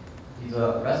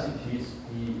diese Recipes,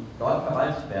 die dort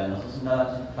verwaltet werden, das ist ein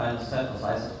relativ kleines Set, das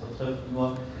heißt, es betrifft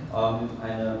nur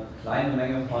eine kleine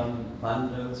Menge von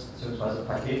Bundles bzw.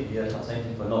 Paketen, die ihr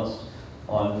tatsächlich benutzt.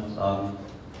 Und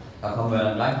da kommen wir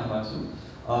dann gleich nochmal zu.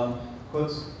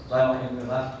 Kurz sei noch eben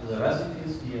gesagt, diese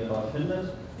Recipes, die ihr dort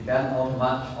findet, die werden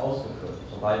automatisch ausgeführt,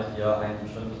 sobald ihr ein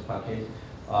bestimmtes Paket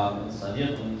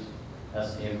installiert und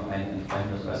es eben ein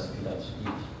entsprechendes Recipe dazu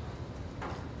gibt.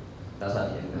 Das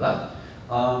hatte ich eben gesagt.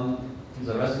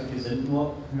 Diese Recipes sind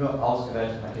nur für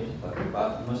ausgewählte Pakete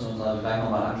verfügbar. Wir müssen uns also gleich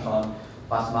nochmal anschauen,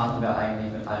 was machen wir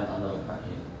eigentlich mit allen anderen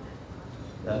Paketen.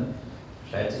 Dann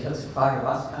stellt sich jetzt die Frage,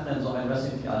 was kann denn so ein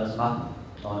Recipe alles machen?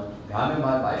 Und wir haben hier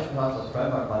mal beispielhaft das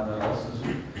Framework-Bundle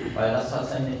rausgesucht, weil das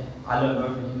tatsächlich alle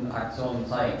möglichen Aktionen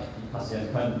zeigt, die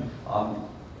passieren können.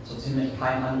 So ziemlich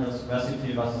kein anderes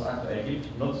Recipe, was es aktuell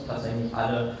gibt, nutzt tatsächlich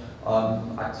alle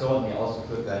Aktionen, die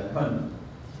ausgeführt werden können.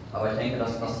 Aber ich denke,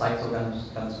 das zeigt so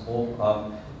ganz grob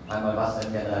einmal, was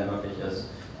denn generell möglich ist.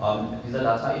 Diese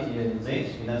Datei, die ihr hier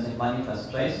seht, die nennt sich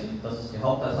manifest.json. Das ist die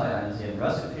Hauptdatei eines jeden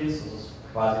Recipes. Das ist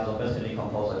quasi so ein bisschen die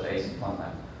Composer.json von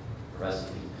einem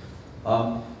Recipe.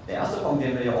 Der erste Punkt,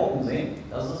 den wir hier oben sehen,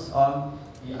 das ist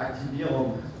die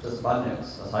Aktivierung des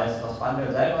Bundles. Das heißt, das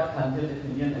Bundle selber kann hier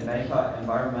definieren, in welcher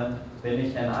Environment bin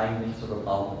ich denn eigentlich zu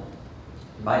gebrauchen.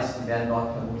 Die meisten werden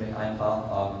dort vermutlich einfach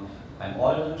ein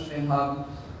All drin stehen haben.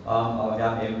 Aber wir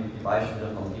haben eben die Beispiele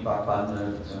vom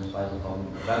Debug-Bundle bzw. vom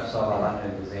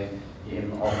Web-Server-Bundle gesehen, die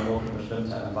eben auch nur für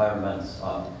bestimmte Environments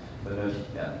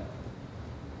benötigt werden.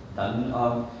 Dann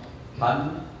kann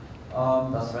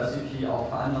das Recipe auch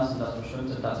veranlassen, dass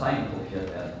bestimmte Dateien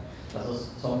kopiert werden. Das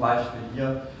ist zum Beispiel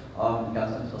hier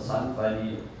ganz interessant, weil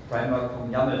die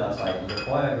Framework.yaml-Datei, die wir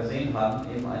vorher gesehen haben,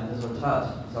 eben ein Resultat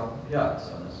dieser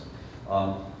Kopieraktion ist.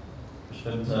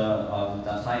 Bestimmte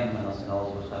Dateien kann das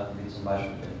genauso betreffen, wie zum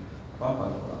Beispiel den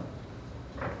Chrome-Controller.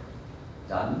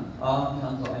 Dann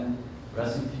kann so ein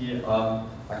Recipe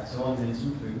Aktionen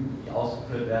hinzufügen, die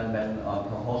ausgeführt werden, wenn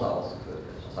Composer ausgeführt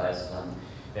wird. Das heißt,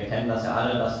 wir kennen das ja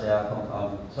alle, dass der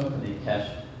Symfony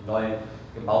Cache neu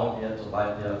gebaut wird,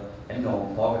 sobald wir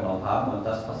Änderungen vorgenommen haben, und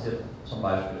das passiert zum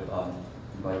Beispiel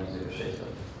über diese Geschichte.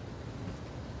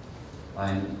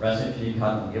 Ein Recipe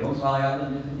kann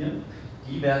Umgebungsvariablen definieren.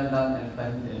 Die werden dann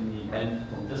entsprechend in die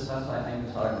end.dis-Datei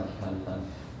eingetragen und ich kann die dann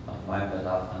nach meinem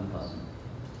Bedarf anpassen.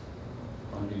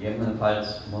 Und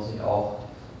gegebenenfalls muss ich auch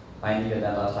einige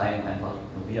der Dateien einfach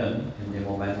ignorieren, in dem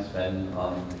Moment, wenn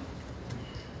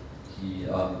die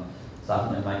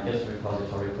Sachen in mein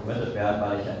Git-Repository committed werden,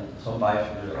 weil ich zum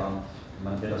Beispiel,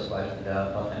 wenn man hier das Beispiel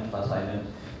der .env-Datei nimmt,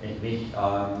 ich nicht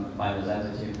meine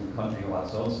sensitiven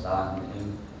Konfigurationsdaten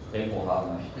im Repo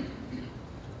haben möchte.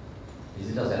 Wie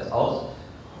sieht das jetzt aus?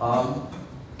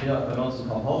 Wir benutzen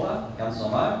Composer, ganz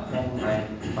normal, um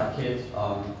ein Paket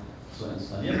zu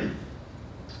installieren.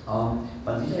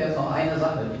 Man sieht hier jetzt noch eine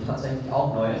Sache, die tatsächlich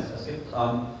auch neu ist. Es gibt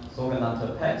sogenannte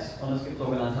Packs und es gibt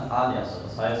sogenannte Aliasse.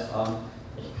 Das heißt,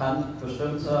 ich kann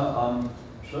bestimmte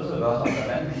Schlüsselwörter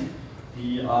verwenden,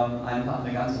 die einfach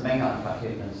eine ganze Menge an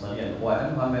Paketen installieren.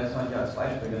 ORM haben wir jetzt mal hier als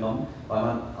Beispiel genommen, weil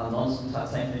man ansonsten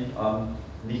tatsächlich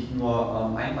nicht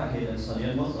nur ein Paket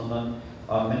installieren muss, sondern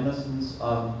mindestens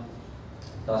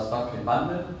das Doctrine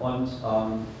Bundle und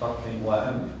Doctrine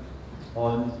ORM.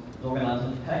 Und sogenannte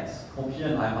Packs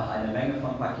gruppieren einfach eine Menge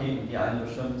von Paketen, die eine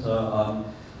bestimmte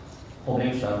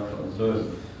Problemstellung für uns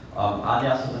lösen.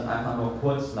 Aliasse sind einfach nur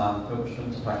Kurznamen für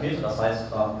bestimmte Pakete, das heißt,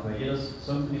 für jedes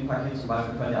Symfony-Paket zum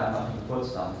Beispiel könnt ihr einfach den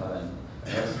Kurznamen verwenden.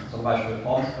 Wenn ihr jetzt zum Beispiel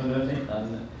Forms benötigt,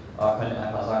 dann könnt ihr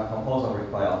einfach sagen Composer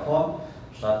require Form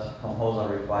statt Composer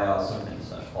require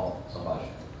Symfony/Form zum Beispiel.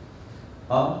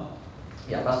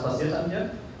 Ja, was passiert dann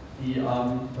hier? Die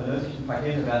benötigten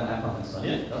Pakete werden einfach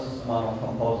installiert. Das ist immer noch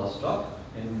Composers Job.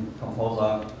 in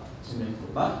Composer ziemlich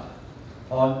gut macht.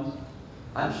 Und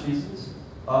anschließend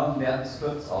werden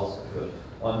Scripts ausgeführt.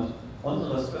 Und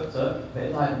unsere Skripte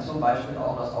beinhalten zum Beispiel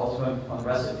auch das Ausführen von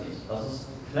Recipes. Das ist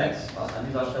Flex, was an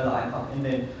dieser Stelle einfach in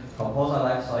den Composer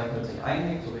Lifecycle sich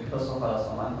einlegt, so wie Christopher das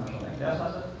am Anfang schon erklärt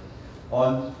hatte.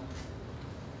 Und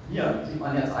hier sieht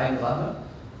man jetzt eine Sache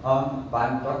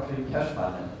beim Doctrine Cache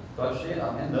Bundle. Dort steht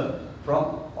am Ende from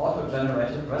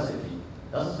auto-generated recipe.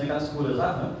 Das ist eine ganz coole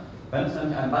Sache. Wenn es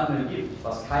nämlich ein Bundle gibt,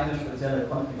 was keine spezielle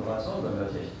Konfiguration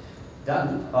benötigt,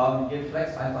 dann geht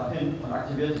Flex einfach hin und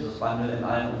aktiviert dieses Bundle in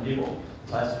allen Umgebungen.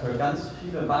 Das heißt, für ganz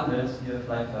viele Bundles, die ihr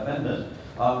vielleicht verwendet,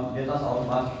 wird das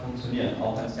automatisch funktionieren,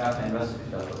 auch wenn es gar kein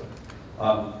Recipe dafür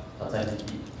tatsächlich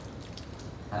gibt.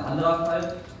 Ein anderer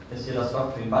Fall ist hier das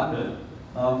Doctrine Bundle.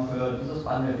 Für dieses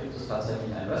Bundle gibt es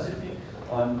tatsächlich ein Recipe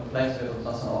und Flex wird uns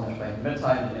das dann auch entsprechend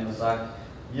mitteilen, indem es sagt,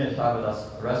 hier, ich habe das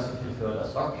Recipe für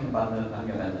das Doctrine Bundle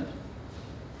angewendet.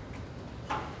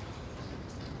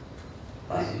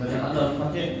 Was ist mit den anderen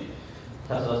Paketen? Ich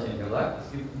hatte das eben gesagt,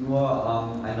 es gibt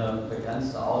nur eine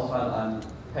begrenzte Auswahl an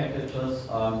Packages,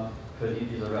 für die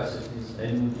diese Recipes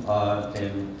in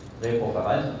dem Repo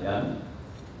verwaltet werden.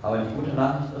 Aber die gute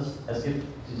Nachricht ist, es gibt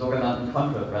die sogenannten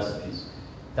Config Recipes.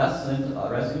 Das sind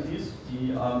Recipes,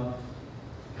 die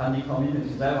kann die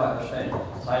Community selber erstellen.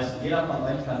 Das heißt, jeder von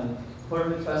euch kann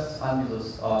Pull-Requests an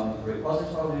dieses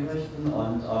Repository richten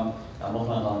und da muss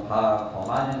man so ein paar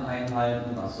Formalien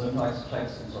einhalten, was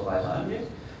Syntax-Checks und so weiter angeht.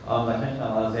 Da kriegt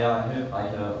man mal sehr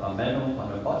hilfreiche Meldungen von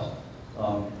dem Bot,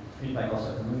 Feedback aus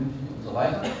der Community und so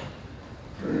weiter.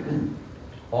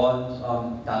 Und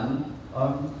dann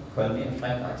können die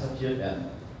entsprechend akzeptiert werden.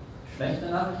 Schlechte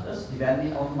Nachricht ist, die werden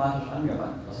nicht automatisch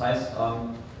angewandt. Das heißt,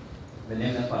 wir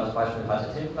nehmen jetzt mal das Beispiel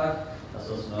HTTP-Plug. Das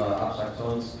ist eine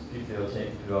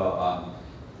Abstraktionsbibliothek für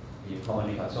die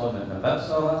Kommunikation mit einem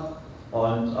Webserver.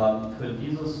 Und für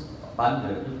dieses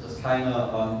Bundle gibt es kein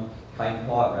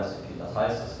Core-Recipe. Das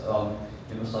heißt,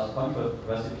 ihr müsst das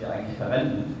Config-Recipe eigentlich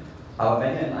verwenden. Aber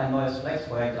wenn ihr in ein neues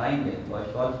Flex-Projekt reingeht und euch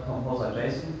dort die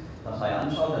Composer.json-Datei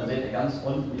anschaut, dann seht ihr ganz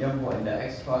unten irgendwo in der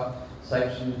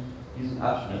Extra-Section diesen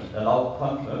Abschnitt, erlaubt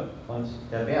Config, und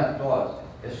der Wert dort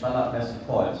ist standardmäßig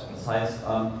false. Das heißt,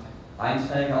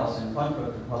 Einträge aus dem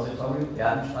Config-Repository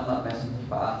werden standardmäßig nicht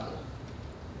beachtet.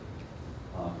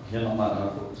 Hier nochmal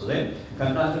gut zu sehen. Ihr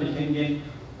könnt natürlich hingehen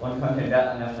und könnt den Wert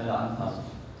an der Stelle anpassen.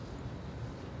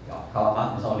 Ja, kann man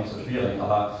machen, ist auch nicht so schwierig,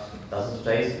 aber das ist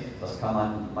JSON. Das kann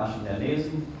man maschinell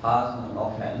lesen, parsen und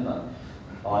auch verändern.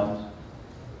 Und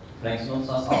Flex nutzt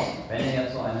das auch. Wenn ihr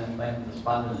jetzt so ein entsprechendes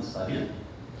Bundle installiert,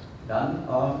 dann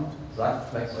sagt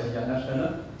Flex euch hier an der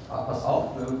Stelle, pass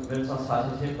auf, du willst das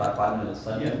HTTP-Bundle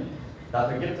installieren.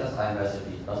 Dafür gibt es ein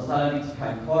Recipe. Das ist allerdings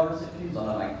kein Core-Recipe,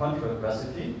 sondern ein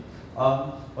Config-Recipe.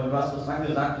 Und du hast bislang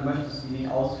gesagt, du möchtest die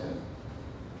nicht ausführen.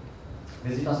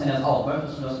 Wie sieht das denn jetzt aus?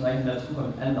 Möchtest du das vielleicht in der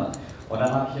Zukunft ändern? Und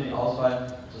dann habe ich hier die Auswahl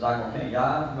zu sagen, okay,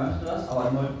 ja, ich möchte das,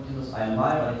 aber nur dieses eine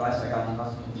Mal, weil ich weiß ja gar nicht, was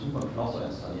ich in Zukunft noch so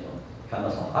installiere. Ich kann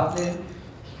das auch ablehnen.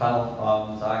 Ich kann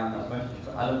auch sagen, das möchte ich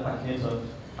für alle Pakete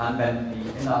anwenden, die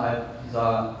ich innerhalb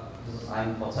dieses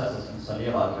einen Prozesses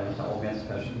installiere. Also wenn ich da oben jetzt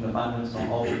verschiedene Bundles noch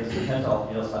aufgelistet hätte, auf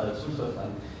die das alle zutrifft,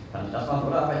 dann kann ich das machen.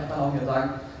 Oder aber ich kann auch hier sagen,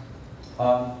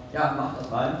 ja, mach das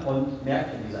mal und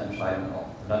merkt ihr diese Entscheidung auch.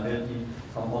 Und dann wird die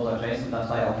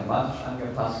Composer.json-Datei automatisch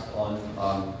angepasst und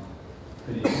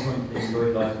für die zukünftigen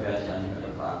Durchläufe werde ich dann nicht mehr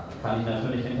gefragt. Kann ich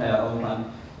natürlich hinterher irgendwann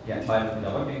die Entscheidung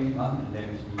wieder rückgängig machen,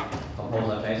 indem ich die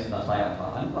Composer.json-Datei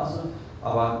einfach anpasse,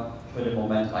 aber für den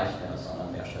Moment reicht mir das dann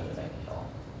an der Stelle, denke ich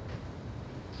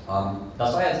auch.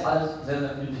 Das war jetzt alles sehr,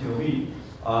 sehr viel Theorie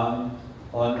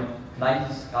und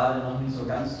vielleicht ist gerade noch nicht so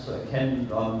ganz zu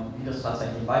erkennen, wie das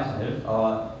tatsächlich weiterhilft,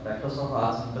 aber der Christopher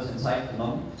hat sich ein bisschen Zeit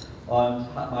genommen und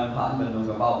hat mal ein paar Anwendungen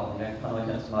gebaut und er kann euch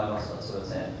jetzt mal was dazu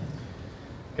erzählen.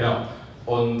 Genau.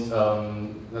 Und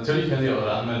natürlich könnt ihr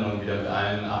eure Anwendungen wieder mit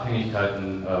allen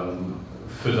Abhängigkeiten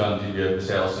füttern, die wir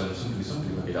bisher aus dem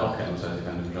Symfony-Paket auch kennen. Das heißt, ihr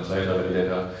könnt den Translator,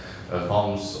 Validator,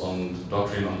 Forms und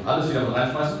Doctrine und alles wieder mit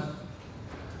reinschmeißen.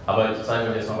 Aber ich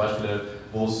zeige euch jetzt mal Beispiele,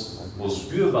 wo es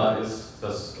spürbar ist,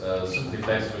 dass Symfony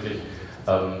Flex wirklich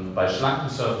bei schlanken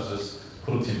Services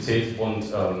Produktivität und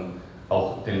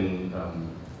auch den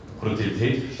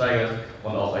Produktivität steigert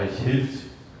und auch eigentlich hilft,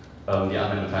 die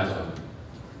Anwendung klein zu halten.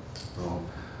 So.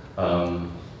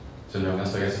 Ich habe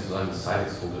ganz vergessen zu sagen, dass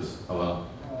Side-Expo ist, aber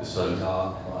ist halt.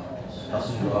 Ja, aber das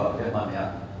wird man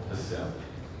merken. Das ist ja.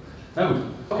 Na gut,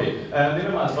 okay. Nehmen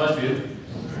wir mal als Beispiel.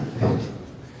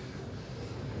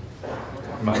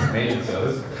 Wir machen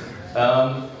Mailing-Service.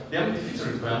 Wir haben die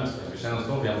Feature Requirements, wir stellen uns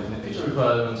vor, wir haben eine Feature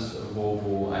Requirements,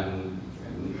 wo ein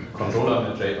Controller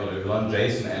mit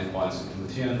JSON Endpoints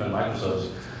implementieren für einen Microservice.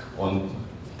 Und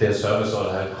der Service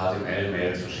soll halt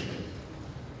HTML-Mails verschicken.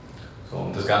 So,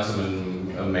 und das Ganze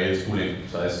mit einem Mail-Spooling.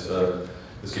 Das heißt,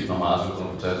 es gibt nochmal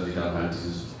Asynchronprozesse, die dann halt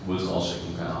diese Spools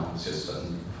rausschicken. Keine Ahnung, ob es jetzt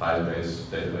ein Firebase,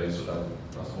 Database oder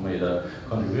was auch immer ihr da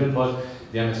konfigurieren wollt.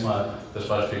 Wir haben jetzt mal das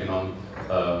Beispiel genommen,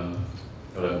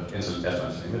 oder erstmal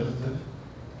installieren wir das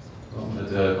so, mit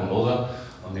Composer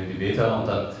und nehmen die Beta und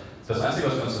dann das Einzige,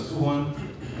 was wir uns dazu holen,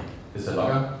 ist der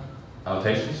Logger,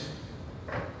 Annotations,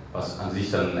 was an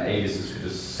sich dann ein Alias ist für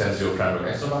das Sensio Framework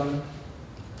Extra Bundle,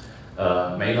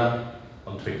 Mailer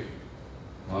und Twig.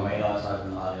 Mailer ist halt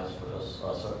ein Alias für das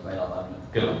Swift-Mailer Bundle.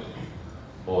 Genau.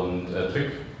 Und Twig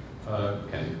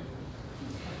kennt ihr.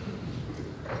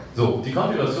 So, die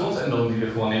Konfigurationsänderung, die wir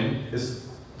vornehmen, ist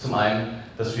zum einen,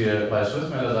 dass wir bei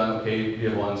Swift-Mailer sagen, okay,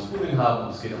 wir wollen Spooling haben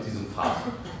und es geht auf diesem Pfad.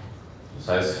 Das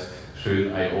heißt,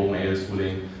 schön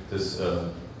IO-Mail-Spooling, das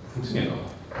funktioniert auch.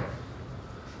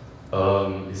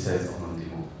 Ist ja jetzt auch noch eine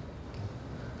Demo.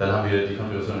 Dann haben wir die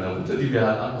Konfiguration in der Route, die wir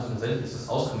halt anpassen. Tatsächlich ist das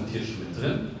auskommentiert schon mit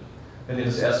drin. Wenn ihr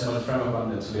das erste Mal das Framework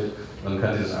Bundle installiert, dann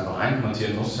könnt ihr das einfach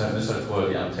einkommentieren, müsst halt vorher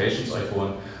die Annotations euch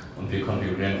holen und wir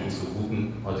konfigurieren unsere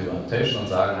Routen heute über Annotation und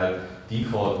sagen halt,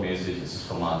 defaultmäßig ist das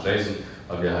Format JSON,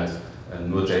 weil wir halt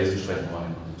nur JSON sprechen wollen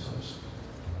in unserem Service.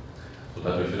 So,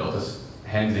 dadurch wird auch das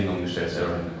Handling umgestellt,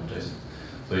 Error Handling auf JSON.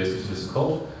 So, jetzt gibt es ein bisschen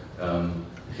Code.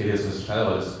 Ich rede jetzt ein bisschen schneller,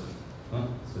 weil das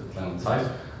wird lange Zeit,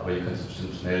 aber ihr könnt es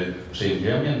bestimmt schnell verstehen.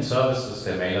 Wir haben hier einen Service, das ist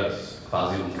der Mailer, das ist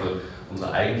quasi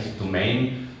unsere eigentliche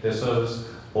Domain der Service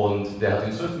und der hat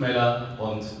den Swift-Mailer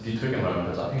und die Twig-Environment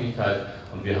als Abhängigkeit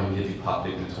und wir haben hier die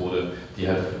Public-Methode, die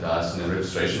halt dafür da ist, eine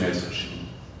Registration-Mail zu verschicken.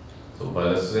 So,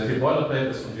 weil das sehr viel Boilerplate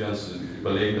ist und wir uns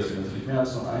überlegen, dass wir natürlich mehr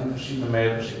als nur eine verschiedene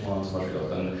Mail verschicken wollen, zum Beispiel auch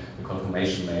dann eine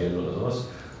Confirmation-Mail oder sowas.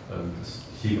 Das ist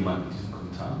hier gemeint mit diesem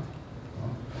Kommentar.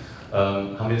 Ja.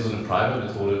 Haben wir so eine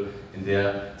Private-Methode, in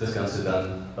der das Ganze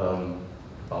dann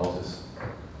gebaut ist.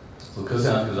 So,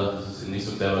 Christian hat gesagt, es ist nicht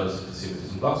so clever, dass ich das hier mit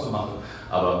diesem Blog so mache,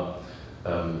 aber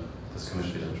das können wir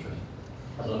später besprechen.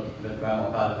 Also wir haben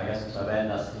auch gerade vergessen zu erwähnen,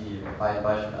 dass die beiden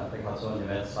Beispielapplikationen, die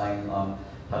wir jetzt zeigen,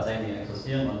 tatsächlich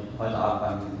existieren und heute Abend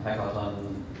beim Hackathon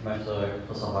möchte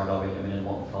Christopher, glaube ich, in den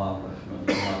roten Faden und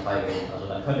die Nummer 3 gehen. Also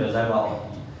dann könnt ihr selber auch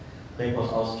die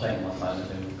Repos auschecken und mal mit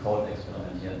dem Code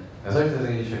experimentieren. Das habe ich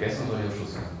tatsächlich nicht vergessen, soll ich am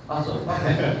Schluss sagen. Achso,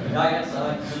 okay. Ja, jetzt zu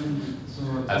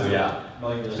also ja,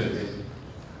 neugierig stimmt. gewesen.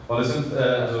 Und es sind,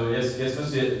 also jetzt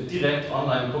müsst ihr direkt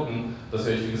online gucken, dass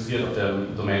ihr euch registriert auf der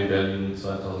Domain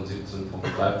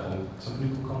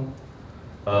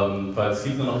berlin2017.live.symfony.com. Weil es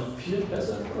gibt nur noch 4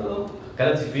 Plätze oder so,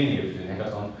 relativ wenige für den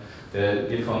Hackathon. Der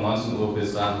geht von 19 Uhr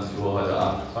bis 23 Uhr heute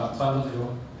Abend, 22 Uhr,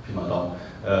 Pi mal Daumen,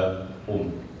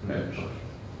 im 11. Stock.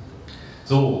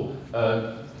 So,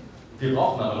 wir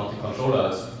brauchen aber noch die Controller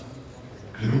als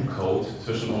Glue-Code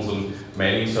zwischen unserem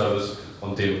Mailing-Service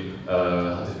und dem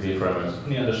HTTP-Framework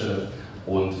Symfony an der Stelle.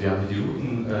 Und wir haben hier die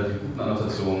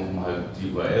Routenannotation, um halt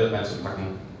die URL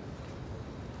reinzupacken.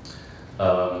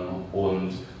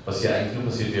 Und was hier eigentlich nur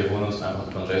passiert, wir holen uns einfach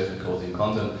von JSON-Code den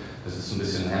Content. Das ist ein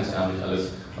bisschen hemdsärmlich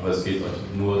alles, aber es geht euch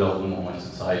nur darum, um euch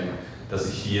zu zeigen, dass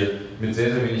ich hier mit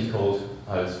sehr, sehr wenig Code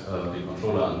halt den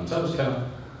Controller an den Service klemme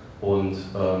und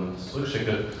das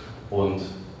zurückschicke. Und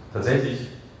tatsächlich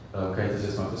kann ich das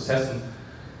jetzt mal kurz testen.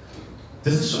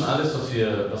 Das ist schon alles, was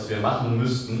wir machen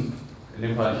müssten. In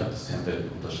dem Fall, ich habe das Template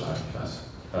unterschlagen, ich weiß.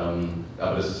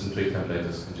 Aber das ist ein Twig-Template,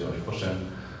 das könnt ihr euch vorstellen.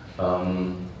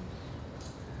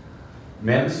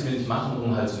 Mehr müssen wir nicht machen,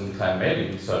 um halt so einen kleinen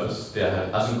Mailing-Service, der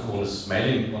halt asynchrones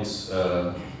Mailing uns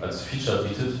als Feature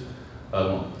bietet,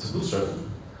 zu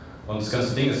bootstrappen. Und das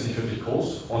ganze Ding ist nicht wirklich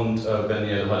groß und wenn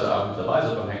ihr heute Abend dabei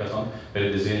seid beim Hackathon,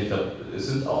 werdet ihr sehen, ich glaube, es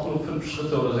sind auch nur 5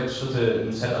 Schritte oder 6 Schritte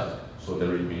im Setup, so der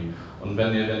README. Und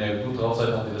wenn ihr gut drauf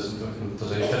seid, habt ihr das in 5 Minuten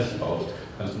tatsächlich fertig gebaut.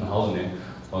 Könnt es mit nach Hause nehmen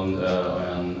und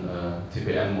euren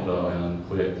TPM oder euren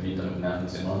Projektlead damit nerven,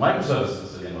 dass ihr noch einen Microservice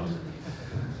installieren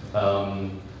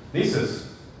wollt. Nächstes.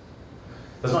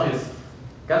 Das mache ich jetzt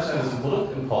ganz schnell, das ist ein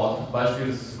Produktimport, Beispiel,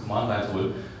 das ist ein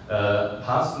Command-Line-Tool.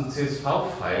 Passt ein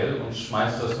CSV-File und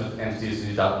schmeißt das mit Entities in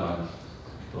die Datenbank.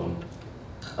 So.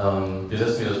 Wir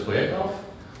setzen hier das Projekt auf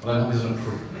und dann haben wir so eine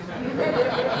Proof.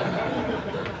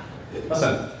 Was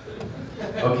denn?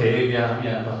 Okay, wir haben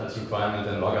hier einfach als Requirement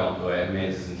den Logger und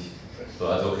ORM-Mails nicht. So,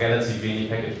 also relativ wenig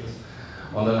Packages.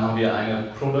 Und dann haben wir eine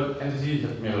Product Entity, ich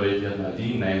habe mir überlegt, wir hatten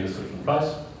ID, Name, Description,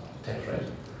 Price, Tag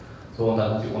Rate. So, und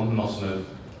dann hat die unten noch so eine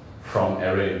From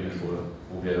Array Methode,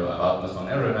 wo wir erwarten, dass man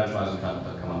ein Array reinschmeißen kann, und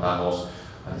dann kann man daraus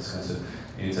das Ganze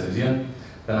initialisieren.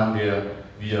 Dann haben wir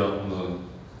wieder unsere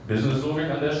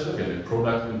Business-Logik an der Stelle, wir haben den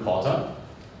Product Importer,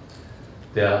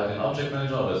 der hat den Object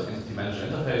Manager oder das Entity Manager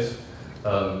Interface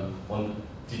und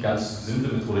die ganz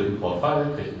simple Methode Import File,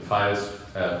 kriegt Files,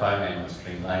 File-Name und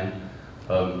String ein,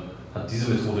 hat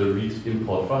diese Methode read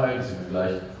import file, die sehen wir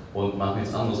gleich, und macht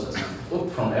nichts anderes als einen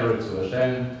from array zu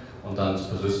erstellen und dann zu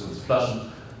persisten und zu flashen.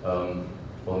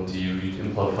 Und die read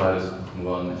import file ist einfach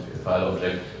nur ein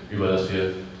File-Objekt, über das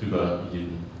wir drüber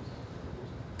gehen.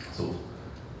 So.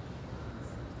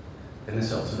 Dann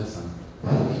ist ja auch zuletzt dann.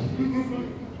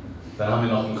 Dann haben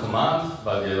wir noch einen Command,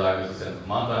 weil wir sagen, es ist ja ein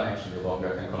Command-Line-Action, wir brauchen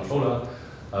gar keinen Controller.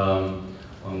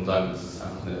 Und dann ist es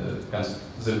einfach eine ganz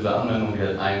simple Anwendung, die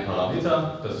hat einen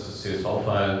Parameter, das ist das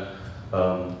CSV-File.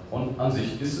 Und an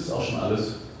sich ist es auch schon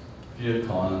alles. Wir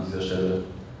kommen an dieser Stelle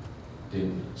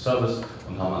den Service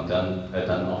und haben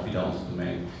dann auch wieder unsere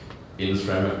Domain in das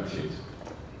Framework geklickt.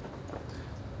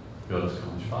 Ja, das kann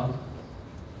man nicht sparen.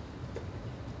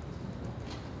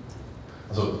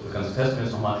 Also, das Ganze testen wir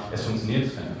jetzt nochmal. Es funktioniert,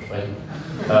 das kann ich versprechen.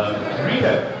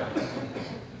 Recap.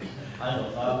 Also,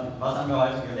 was haben wir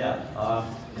heute gelernt?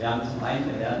 Wir haben zum einen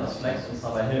gelernt, dass Flex uns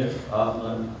dabei hilft,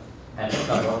 unseren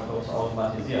Entwickler-Workflow zu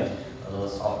automatisieren. Also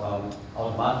das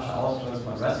automatische Ausführen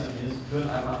von Recipes führt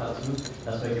einfach dazu,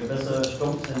 dass wir gewisse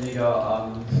stumpfsinnige,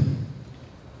 sagen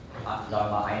wir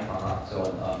mal, einfache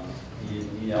Aktionen,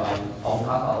 die auch ein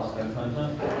Hacker ausführen könnte,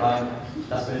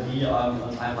 dass wir die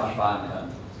uns einfach sparen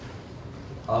können.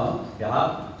 Wir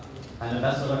haben eine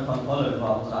bessere Kontrolle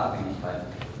über unsere Abhängigkeiten.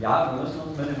 Ja, wir müssen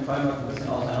uns mit dem Framework ein bisschen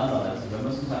auseinandersetzen. Wir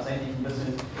müssen tatsächlich ein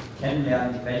bisschen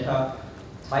kennenlernen, welcher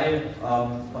Teil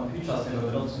von Features, die wir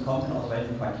benutzen, kommt aus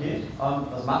welchem Paket.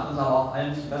 Das macht uns aber auch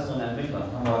allen zu besseren Entwicklern.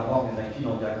 Das haben wir heute Morgen in der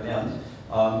Keynote ja gelernt.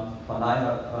 Von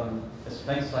daher ist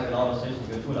Flex da genau das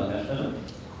richtige Tool an der Stelle.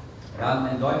 Wir haben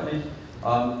einen deutlich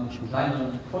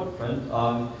kleineren Footprint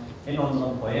in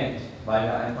unserem Projekt, weil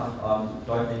wir einfach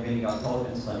deutlich weniger Code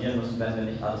installieren müssen, wenn wir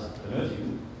nicht alles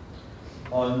benötigen.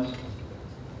 Und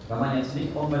wenn man jetzt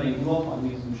nicht unbedingt nur von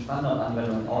diesen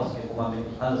Standardanwendungen ausgeht, wo man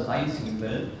wirklich alles reinziehen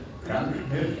will, dann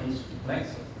hilft uns Flex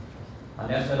an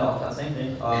der Stelle auch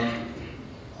tatsächlich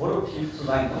produktiv zu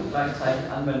sein und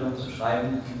gleichzeitig Anwendungen zu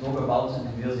schreiben, die so gebaut sind,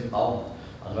 wie wir sie brauchen.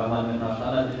 Also wenn man mit einer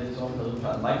Standardedition versucht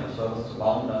hat, einen Microservice zu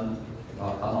bauen, dann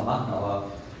kann man machen, aber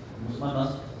muss man das?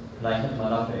 Vielleicht hätte man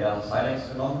dafür eher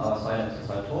Silex genommen, aber Silex ist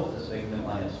halt tot, deswegen nimmt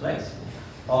man jetzt Flex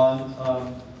und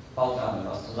baut damit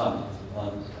was zusammen.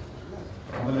 Und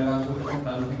haben wir eine ganz gute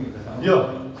Punktlandung hingekriegt. Ja,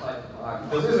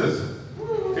 das ist es.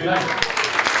 Vielen Dank.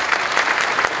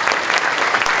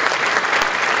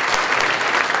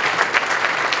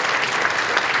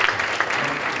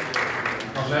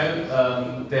 Noch schnell,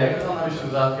 der Hackathon, habe ich schon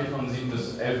gesagt, geht von 7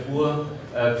 bis 11 Uhr.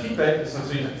 Feedback ist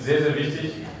natürlich sehr, sehr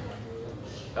wichtig.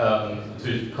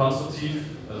 Natürlich konstruktiv,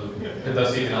 also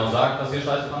dass ihr genau sagt, was ihr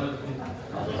scheiße fandet.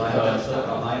 Also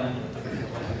meine.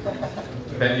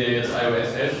 Wenn ihr jetzt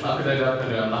iOS 11 schon abgedatet habt,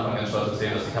 könnt ihr am Nachbarn ganz stolz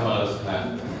erzählen, dass die Kamera das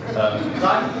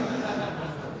sagen.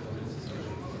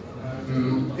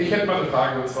 Ich hätte mal eine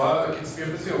Frage, und zwar geht es mir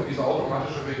ein bisschen um diese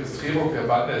automatische Registrierung der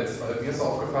Bundles. Weil mir ist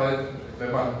aufgefallen,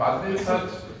 wenn man Bundles hat,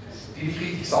 die nicht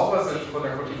richtig sauber sind von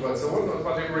der Konfiguration und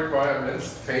von den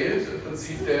Requirements, failt im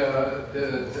Prinzip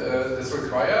das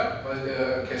Require, weil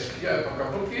der Cache Clear einfach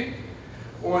kaputt geht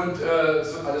und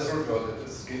es wird alles reverted.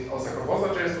 Es geht aus der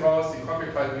Composer-JSON raus, die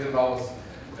Config-File geht raus.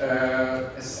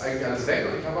 Es ist eigentlich alles weg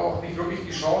und ich habe auch nicht wirklich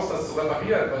die Chance, das zu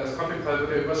reparieren, weil das Config-File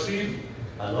wird ja überschrieben.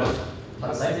 Also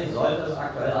tatsächlich sollte es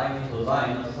aktuell eigentlich so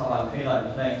sein, das ist aber ein Fehler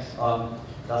in Flex,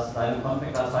 dass deine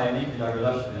Config-Datei nicht wieder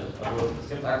gelöscht wird. Also es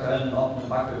gibt aktuell einen offenen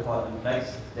Bug-Report in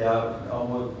Flex, der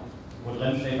irgendwo wo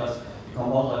drin steht, dass die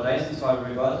Composer-JSON zwar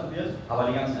reverted wird, aber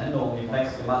die ganzen Änderungen, die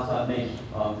Flex gemacht hat, nicht.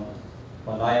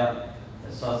 Von daher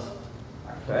ist das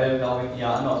aktuell, glaube ich,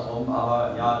 eher andersrum,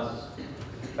 aber ja,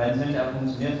 wenn es hinterher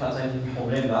funktioniert, tatsächlich ein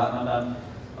Problem. Da hat man dann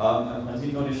im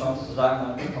Prinzip nur die Chance zu sagen,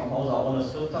 man führt Composer ohne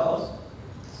Skripte aus.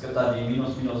 Es gibt dann die -no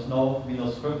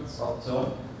 -scripts Option.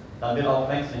 Dann wird auch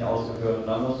Flex nicht ausgeführt und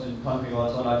dann muss die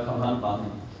Konfiguration halt von Hand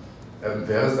machen.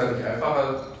 Wäre es dann nicht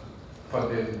einfacher, von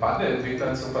den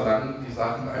Bundle-Entwicklern zu verlangen, die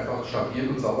Sachen einfach stabil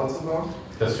und sauber zu bauen?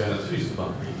 Das wäre natürlich super.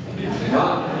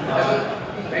 Ja, also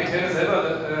ich maintaine selber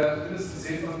mindestens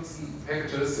 10, 15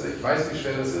 Packages. Ich weiß, wie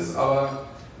schwer das ist, aber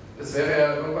es wäre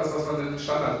ja irgendwas, was man in den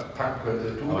Standard packen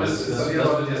könnte. Das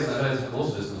wird jetzt eine relativ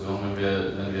große Diskussion,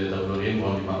 wenn wir darüber reden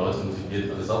wollen, wie man Leute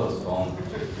motiviert, alles sauber zu bauen.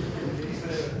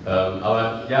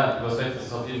 Aber ja, du hast recht, das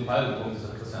ist auf jeden Fall ein Punkt, das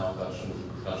hat Christian auch gerade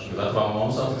schon gesagt. Aber man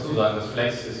muss auch dazu sagen, das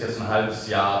Flex ist jetzt ein halbes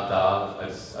Jahr da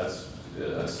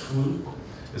als Tool.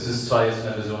 Es ist zwar jetzt in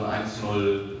der Version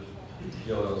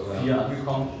 1.04 oder so 4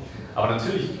 angekommen, aber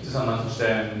natürlich gibt es an manchen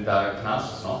Stellen, da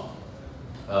knatscht es noch.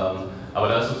 Aber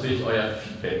da ist natürlich euer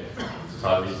Feedback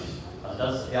total wichtig. Also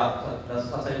das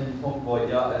ist tatsächlich ein Punkt, wo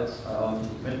ihr als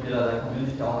Mitglieder der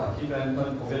Community auch aktiv werden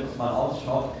könnt. Probiert es mal aus,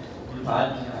 schaut, wie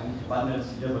verhalten sich eigentlich die Bundles,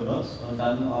 die ihr benutzt, und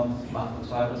dann macht im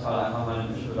Zweifelsfall einfach mal eine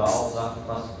Mischung auf, sagt,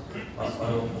 was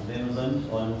eure Probleme sind,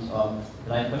 und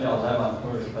vielleicht könnt ihr auch selber einen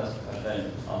Pull-Request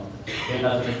erstellen. Geht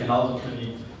natürlich genauso für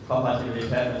die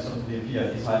Kompatibilität mit Symfony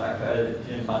 4, die ist halt aktuell in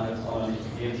vielen Bundles auch noch nicht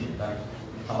gegeben. Da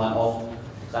kann man auch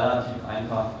relativ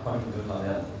einfach Contributor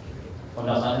werden. Und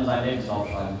das dann in seinen Lebenslauf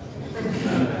schreiben.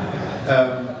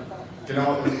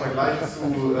 Genau, im Vergleich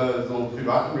zu so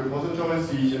privaten Repositories,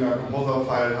 die ich in der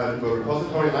Composer-File halt über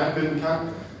Repository einbinden kann,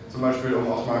 zum Beispiel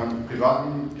um aus meinem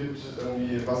privaten Git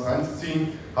irgendwie was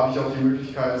reinzuziehen, habe ich auch die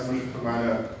Möglichkeit, zum Beispiel für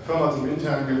meine Firma zum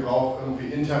internen Gebrauch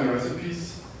irgendwie interne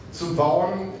Recipes zu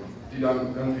bauen, die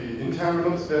dann irgendwie intern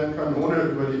benutzt werden können, ohne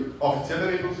über die offizielle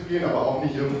Repo zu gehen, aber auch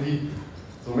nicht irgendwie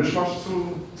so Mischmasch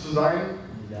zu sein.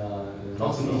 Ja,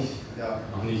 noch nicht. Ja.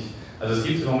 Noch nicht. Also es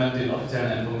gibt im Moment den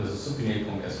offiziellen Endpunkt, das ist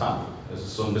Symfony.sh. Das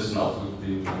ist so ein bisschen auch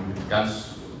wie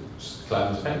ganz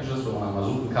kleines Packages, wo man mal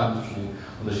suchen kann zwischen den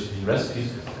unterschiedlichen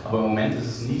Recipes. Aber im Moment ist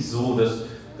es nicht so,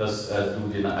 dass du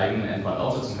den eigenen Endpoint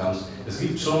aufsetzen kannst. Es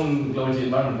gibt schon, glaube ich, die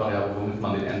Environment-Variable, womit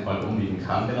man den Endpoint umbiegen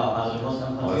kann. Genau, also du musst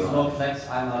im Prinzip nur Flex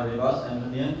einmal reverse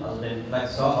engineeren, also den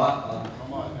Flex-Server.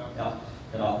 Ja,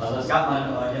 genau. Also es gab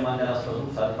mal jemanden, der das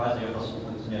versucht hat. Ich weiß nicht, ob das so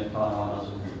funktioniert, kann man das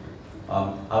suchen.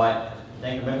 Aber ich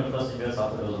denke, mittelfristig wird es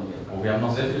auch eine Lösung geben. Oh, wir haben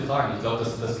noch sehr viele Fragen. Ich glaube,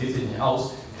 das geht sich nicht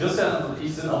aus. Christian und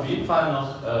ich sind auf jeden Fall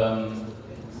noch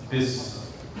bis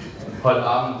heute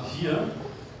Abend hier.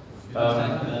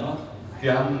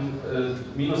 Wir haben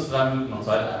minus 3 Minuten noch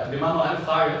Zeit. Wir machen noch eine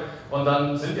Frage und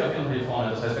dann sind wir auf jeden Fall hier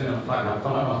vorne. Das heißt, wenn ihr noch Fragen habt,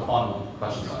 kommt einfach nach vorne und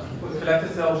quatschen rein. Gut, vielleicht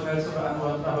ist ja auch schnell zu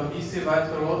beantworten, aber wie ist die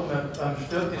weitere Roadmap?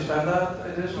 Stirbt die Standard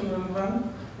Edition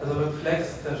irgendwann? Also wird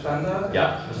Flex der Standard?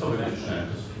 Ja, das war wirklich schnell.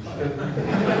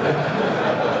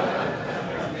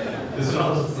 Willst du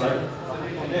noch was zu sagen?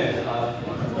 Nee,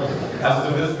 also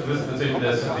du wirst natürlich mit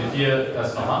der Symfony 4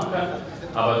 das noch machen können,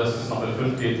 aber dass es noch mit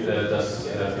 5 geht, das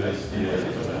will ich dir.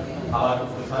 aber du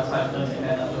kannst halt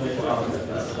prinzipiell natürlich auch, also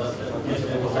das hier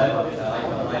steht selber wieder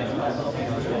erreichbar sein, du kannst das Ding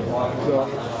natürlich morgen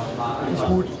ist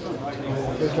gut.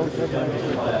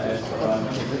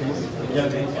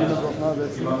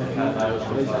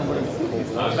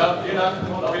 Alles klar, vielen Dank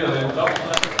und auf Wiedersehen. Ciao.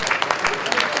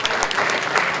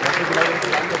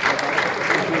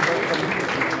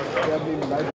 Ja, wegen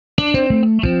Live